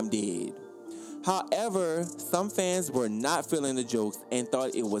 I'm dead. However, some fans were not feeling the jokes and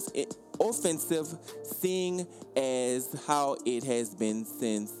thought it was offensive, seeing as how it has been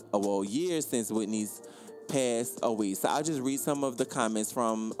years since Whitney's passed away. So I'll just read some of the comments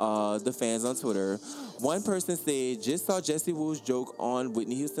from the fans on Twitter. One person said, just saw Jessie Woo's joke on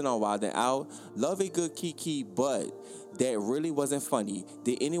Whitney Houston on Wild 'N Out. Love a good kiki, but that really wasn't funny.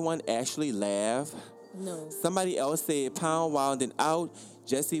 Did anyone actually laugh? No. Somebody else said, pound Wild 'N Out.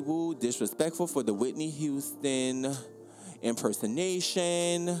 Jessie Woo disrespectful for the Whitney Houston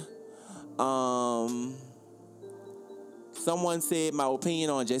impersonation. Someone said, my opinion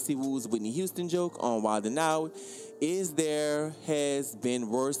on Jessie Woo's Whitney Houston joke on Wild 'N Out is there has been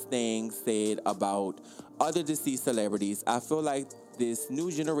worse things said about other deceased celebrities. I feel like this new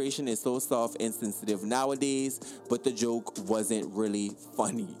generation is so soft and sensitive nowadays, but the joke wasn't really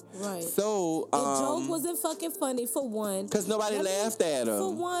funny. Right. So, the joke wasn't fucking funny, for one. Because nobody laughed at him.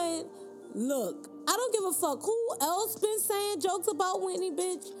 For one, look, I don't give a fuck who else been saying jokes about Whitney,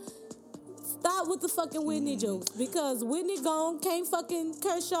 bitch. Stop with the fucking Whitney jokes, because Whitney gone, can't fucking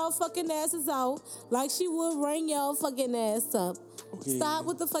curse y'all fucking asses out like she would ring y'all fucking ass up. Okay. Stop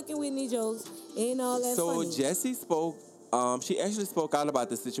with the fucking Whitney jokes. Ain't all that funny. So Jessie spoke. She actually spoke out about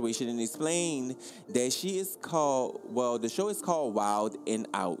the situation and explained that she is called. Well, the show is called Wild and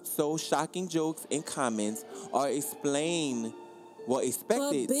Out. So shocking jokes and comments are expected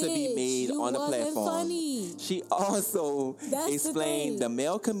to be made on the platform. Funny. She also explained the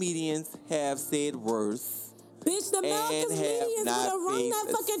male comedians have said worse. Bitch, the male comedians would have rung that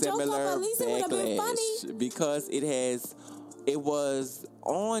fucking joke up. At least it would have been funny. Because it was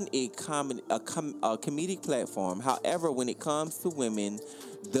on a comedic platform. However, when it comes to women,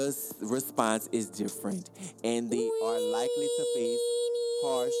 the response is different, and they are likely to face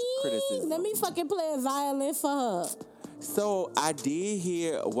harsh criticism. Let me fucking play a violin for her. So I did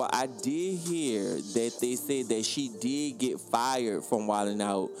hear that they said that she did get fired from Wild 'N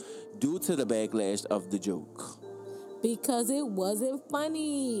Out due to the backlash of the joke. Because it wasn't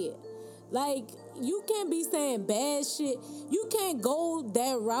funny. Like, you can't be saying bad shit. You can't go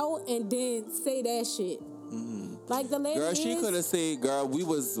that route and then say that shit. Mm-hmm. Like the lady, girl, she could have said, "Girl, we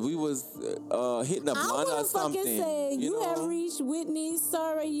was hitting a blunt or something." I would have fucking said, "You have reached Whitney.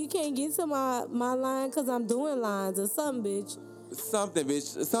 Sorry, you can't get to my line because I'm doing lines or something, bitch." Something,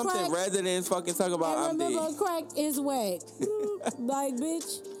 bitch. Something crack, rather than fucking talk about I'm dead. Remember, crack is whack. Like,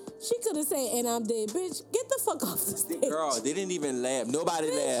 bitch. She could have said, "And I'm dead." Bitch, get the fuck off the stage. Girl, they didn't even laugh. Nobody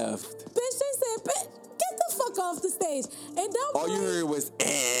laughed. Bitch, they said, "Bitch, get the fuck off the stage." And don't all you heard was,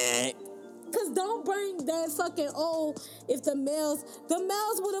 eh. Cause don't bring that fucking if the males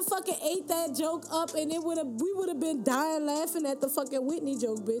would have fucking ate that joke up, and we would have been dying laughing at the fucking Whitney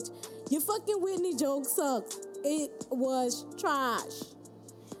joke, bitch. Your fucking Whitney joke sucked. It was trash.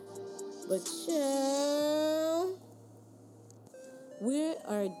 But chill. We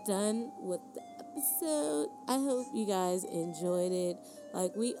are done with the episode. I hope you guys enjoyed it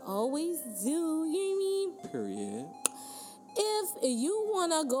like we always do. You know what I mean? Period. If you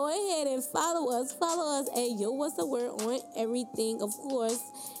want to go ahead and follow us at Yo What's the Word on everything, of course.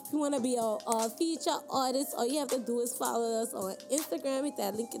 If you want to be a feature artist, all you have to do is follow us on Instagram. Hit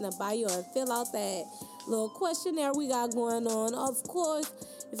that link in the bio and fill out that little questionnaire we got going on. Of course,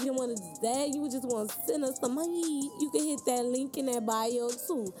 if you don't want to do that, you just want to send us some money, you can hit that link in that bio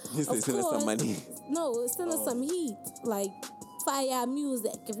too. You say send us some money? No, send us some heat, like fire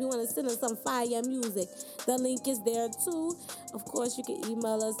music. If you want to send us some fire music, the link is there too. Of course, you can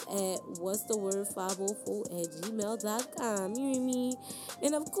email us at what'stheword504@gmail.com. You hear me?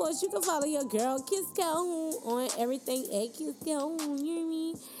 And of course, you can follow your girl Kiss Calhoun on everything at Kiss Calhoun. You hear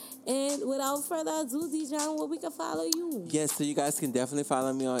me? And without further ado, D-John, where we can follow you? Yes, so you guys can definitely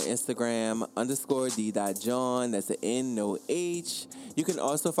follow me on Instagram, _D.John. That's an N, no H. You can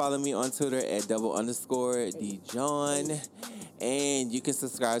also follow me on Twitter at _D.John. And you can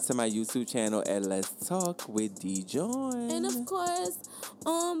subscribe to my YouTube channel at Let's Talk with D-John. And of course,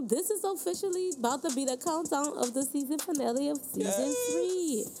 this is officially about to be the countdown of the season finale of season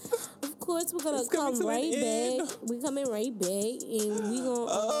 3. Of course, we're gonna come right back. We're coming right back, and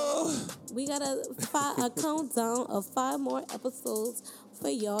we got a countdown of 5 more episodes for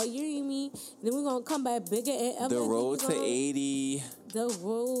y'all. You hear me? And then we're gonna come back bigger and ever. The road to 80. The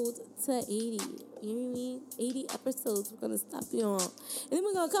road to 80. You hear me? 80 episodes we're going to stop you on. And then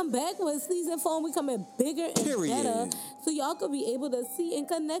we're going to come back with season 4 and we coming bigger and better. So y'all could be able to see and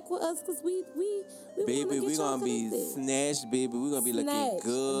connect with us because we baby, we're going to be snatched, baby. We're going to be looking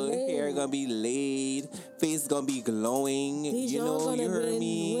good. Hair going to be laid. Face going to be glowing. You know, you heard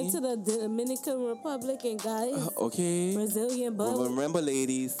me. Went to the Dominican Republic and got okay. Brazilian butt. Remember,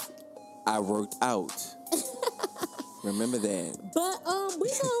 ladies, I worked out. Remember that. But we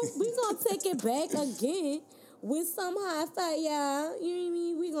gonna take it back again with some hi-fi, y'all. You know what I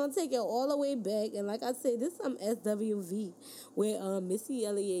mean? We gonna take it all the way back. And like I said, this is some SWV with Missy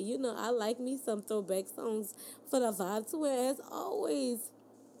Elliott. You know, I like me some throwback songs for the vibe to it, as always.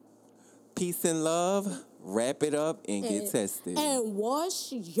 Peace and love. Wrap it up and get tested. And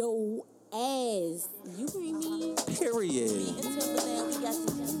wash your ass. You hear me? Period. Until the land, we got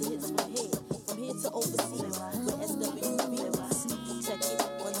the hits from here to overseas. With SWV, check it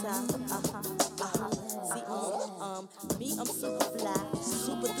one time. See, me, I'm super fly,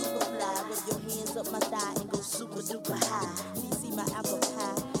 super duper fly. With your hands up my thigh and go super duper high. You see my apple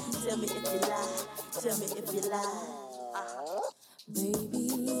pie? Tell me if you lie. tell me if you lie. Baby,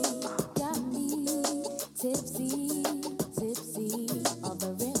 got me tipsy, tipsy,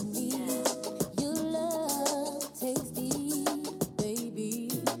 bothering me. Your love tasty, baby,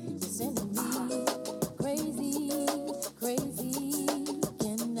 you're sending me crazy, crazy.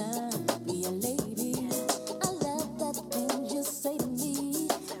 Can I be a lady? I love the things you say to me.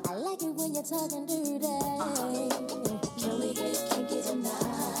 I like it when you're talking dirty. Can we get kinky tonight?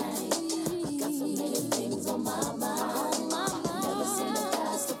 I got so many things on my mind. Never seen a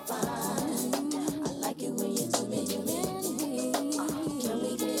guy so fine. I like it when you do me, you make me. Can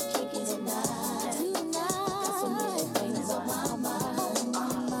we get kinky tonight? Got so many things on my mind.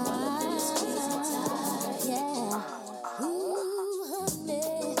 Wanna be squeeze me tight. Yeah. Ooh,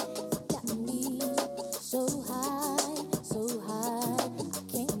 honey, got me so high, so high. I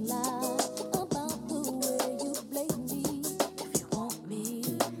can't lie about the way you play me. If you want me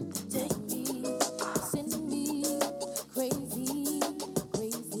to take me, send me crazy,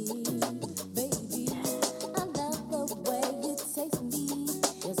 crazy, baby. I love the way you taste me.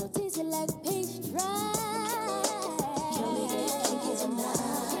 You're so tasty like pastry. Can we get kinky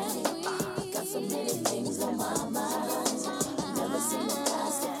tonight? Got so many things on my mind. Never seen a guy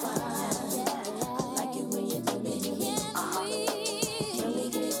so fine. I like it when you do me, you make me. Can we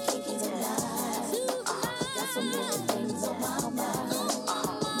get kinky tonight? Got so many things on my mind.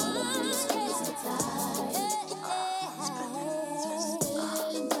 Wanna be squeeze me tight.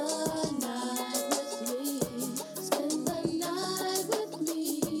 Spend the night with me. Spend the night with me.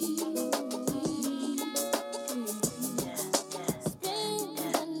 Spend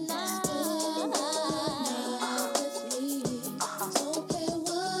the night with me. Don't care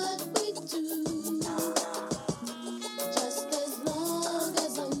what we do, just as long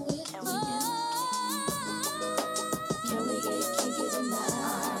as I'm with you. Can we get kinky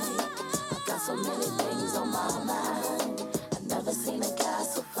tonight? I got so many things on my mind. I've never seen a guy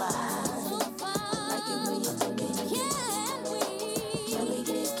so fine. I like it when you do me, you make me. Can we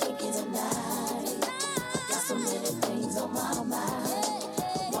get kinky tonight? I got so many things on my mind.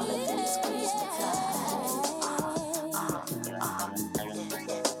 Wanna be squeeze me tight.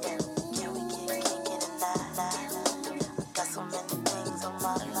 Can we get kinky tonight? I got so many things on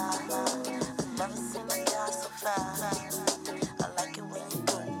my mind. I've never seen a guy so fine. I like it when you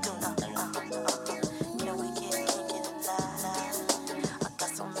do. Can we get kinky tonight? I got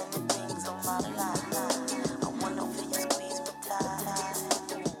so many things on my mind. I wanna feel you squeeze me tight.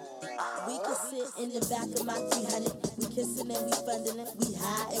 We could sit in the back of my 300. We kissing and we funding it. We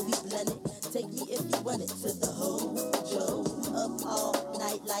high and we blending. Take me if you want it to the Hojo. Up all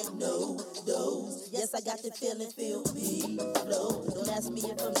night like no dose. Yes, I got the feeling, feel me flow. Don't ask me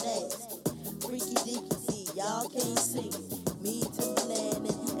if I'm nasty. Freaky deaky, see, y'all can't see me. Timberland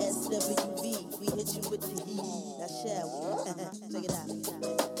and SWV. We hit you with the heat. Now shall we?